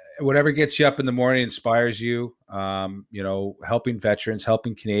 Whatever gets you up in the morning inspires you. Helping veterans,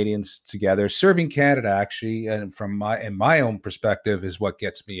 helping Canadians together, serving Canada actually, and from my own perspective is what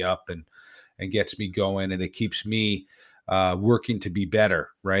gets me up and gets me going, and it keeps me working to be better,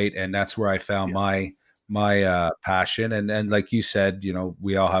 right? And that's where I found Yeah, my passion. And like you said,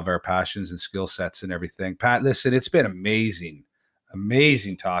 we all have our passions and skill sets and everything. Pat, listen, it's been amazing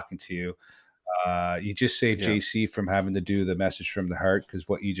talking to you. You just saved Yeah. JC from having to do the message from the heart because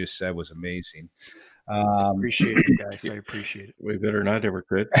what you just said was amazing. I Um, appreciate it, guys. I appreciate it. We better not ever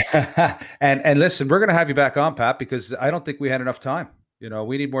quit. and listen, we're going to have you back on, Pat, because I don't think we had enough time.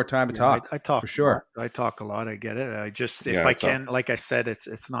 We need more time to Yeah, I talk talk for a lot. sure. I talk a lot. I get it. I just, if Yeah, I it's all can, like I said,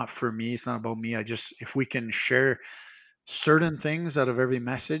 it's not for me. It's not about me. If we can share certain things out of every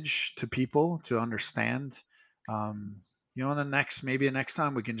message to people to understand, um, maybe the next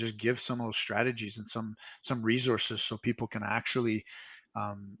time we can just give some of those strategies and some resources so people can actually,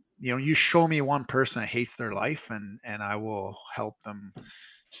 you show me one person that hates their life, and I will help them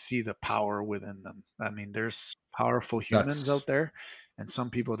see the power within them. I mean, there's powerful humans That's out there, and some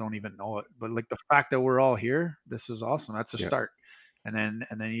people don't even know it. But like the fact that we're all here, this is awesome. That's a yeah. start, and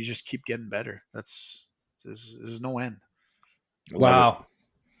then you just keep getting better. There's no end. I love it. wow.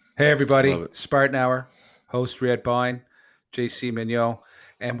 Hey, I love everybody, it. Spartan Hour, host Riet Bine, JC Mignot,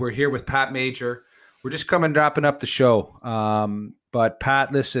 and we're here with Pat Major. We're just coming wrapping up the show. But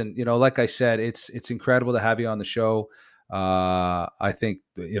Pat, listen, like I said, it's incredible to have you on the show. I think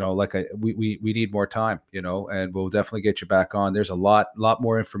we need more time, and we'll definitely get you back on. There's a lot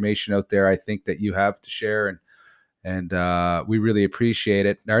more information out there. I think that you have to share, and we really appreciate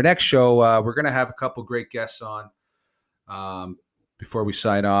it. Our next show, we're going to have a couple great guests on. Before we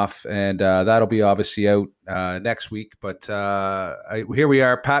sign off, and that'll be obviously out next week. But here we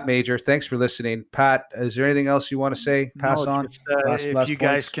are, Pat Major. Thanks for listening, Pat. Is there anything else you want to say? Pass No, on just if last you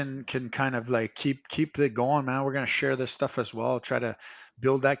guys points. can kind of like keep it going, man. We're gonna share this stuff as well. Try to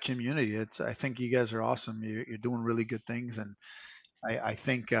build that community. I think you guys are awesome. You're doing really good things, and I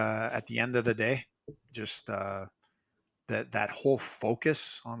think at the end of the day, just that whole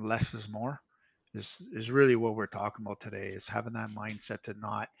focus on less is more is really what we're talking about today. Is having that mindset to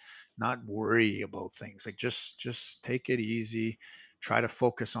not worry about things. Like just take it easy. try to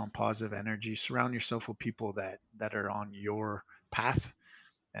focus on positive energy. Surround yourself with people that are on your path,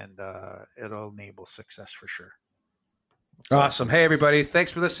 and it'll enable success for sure. Awesome. Hey, everybody.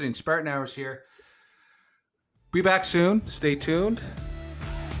 Thanks for listening. Spartan Hours here. Be back soon. Stay tuned.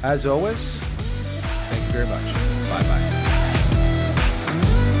 As always, thank you very much. Bye-bye.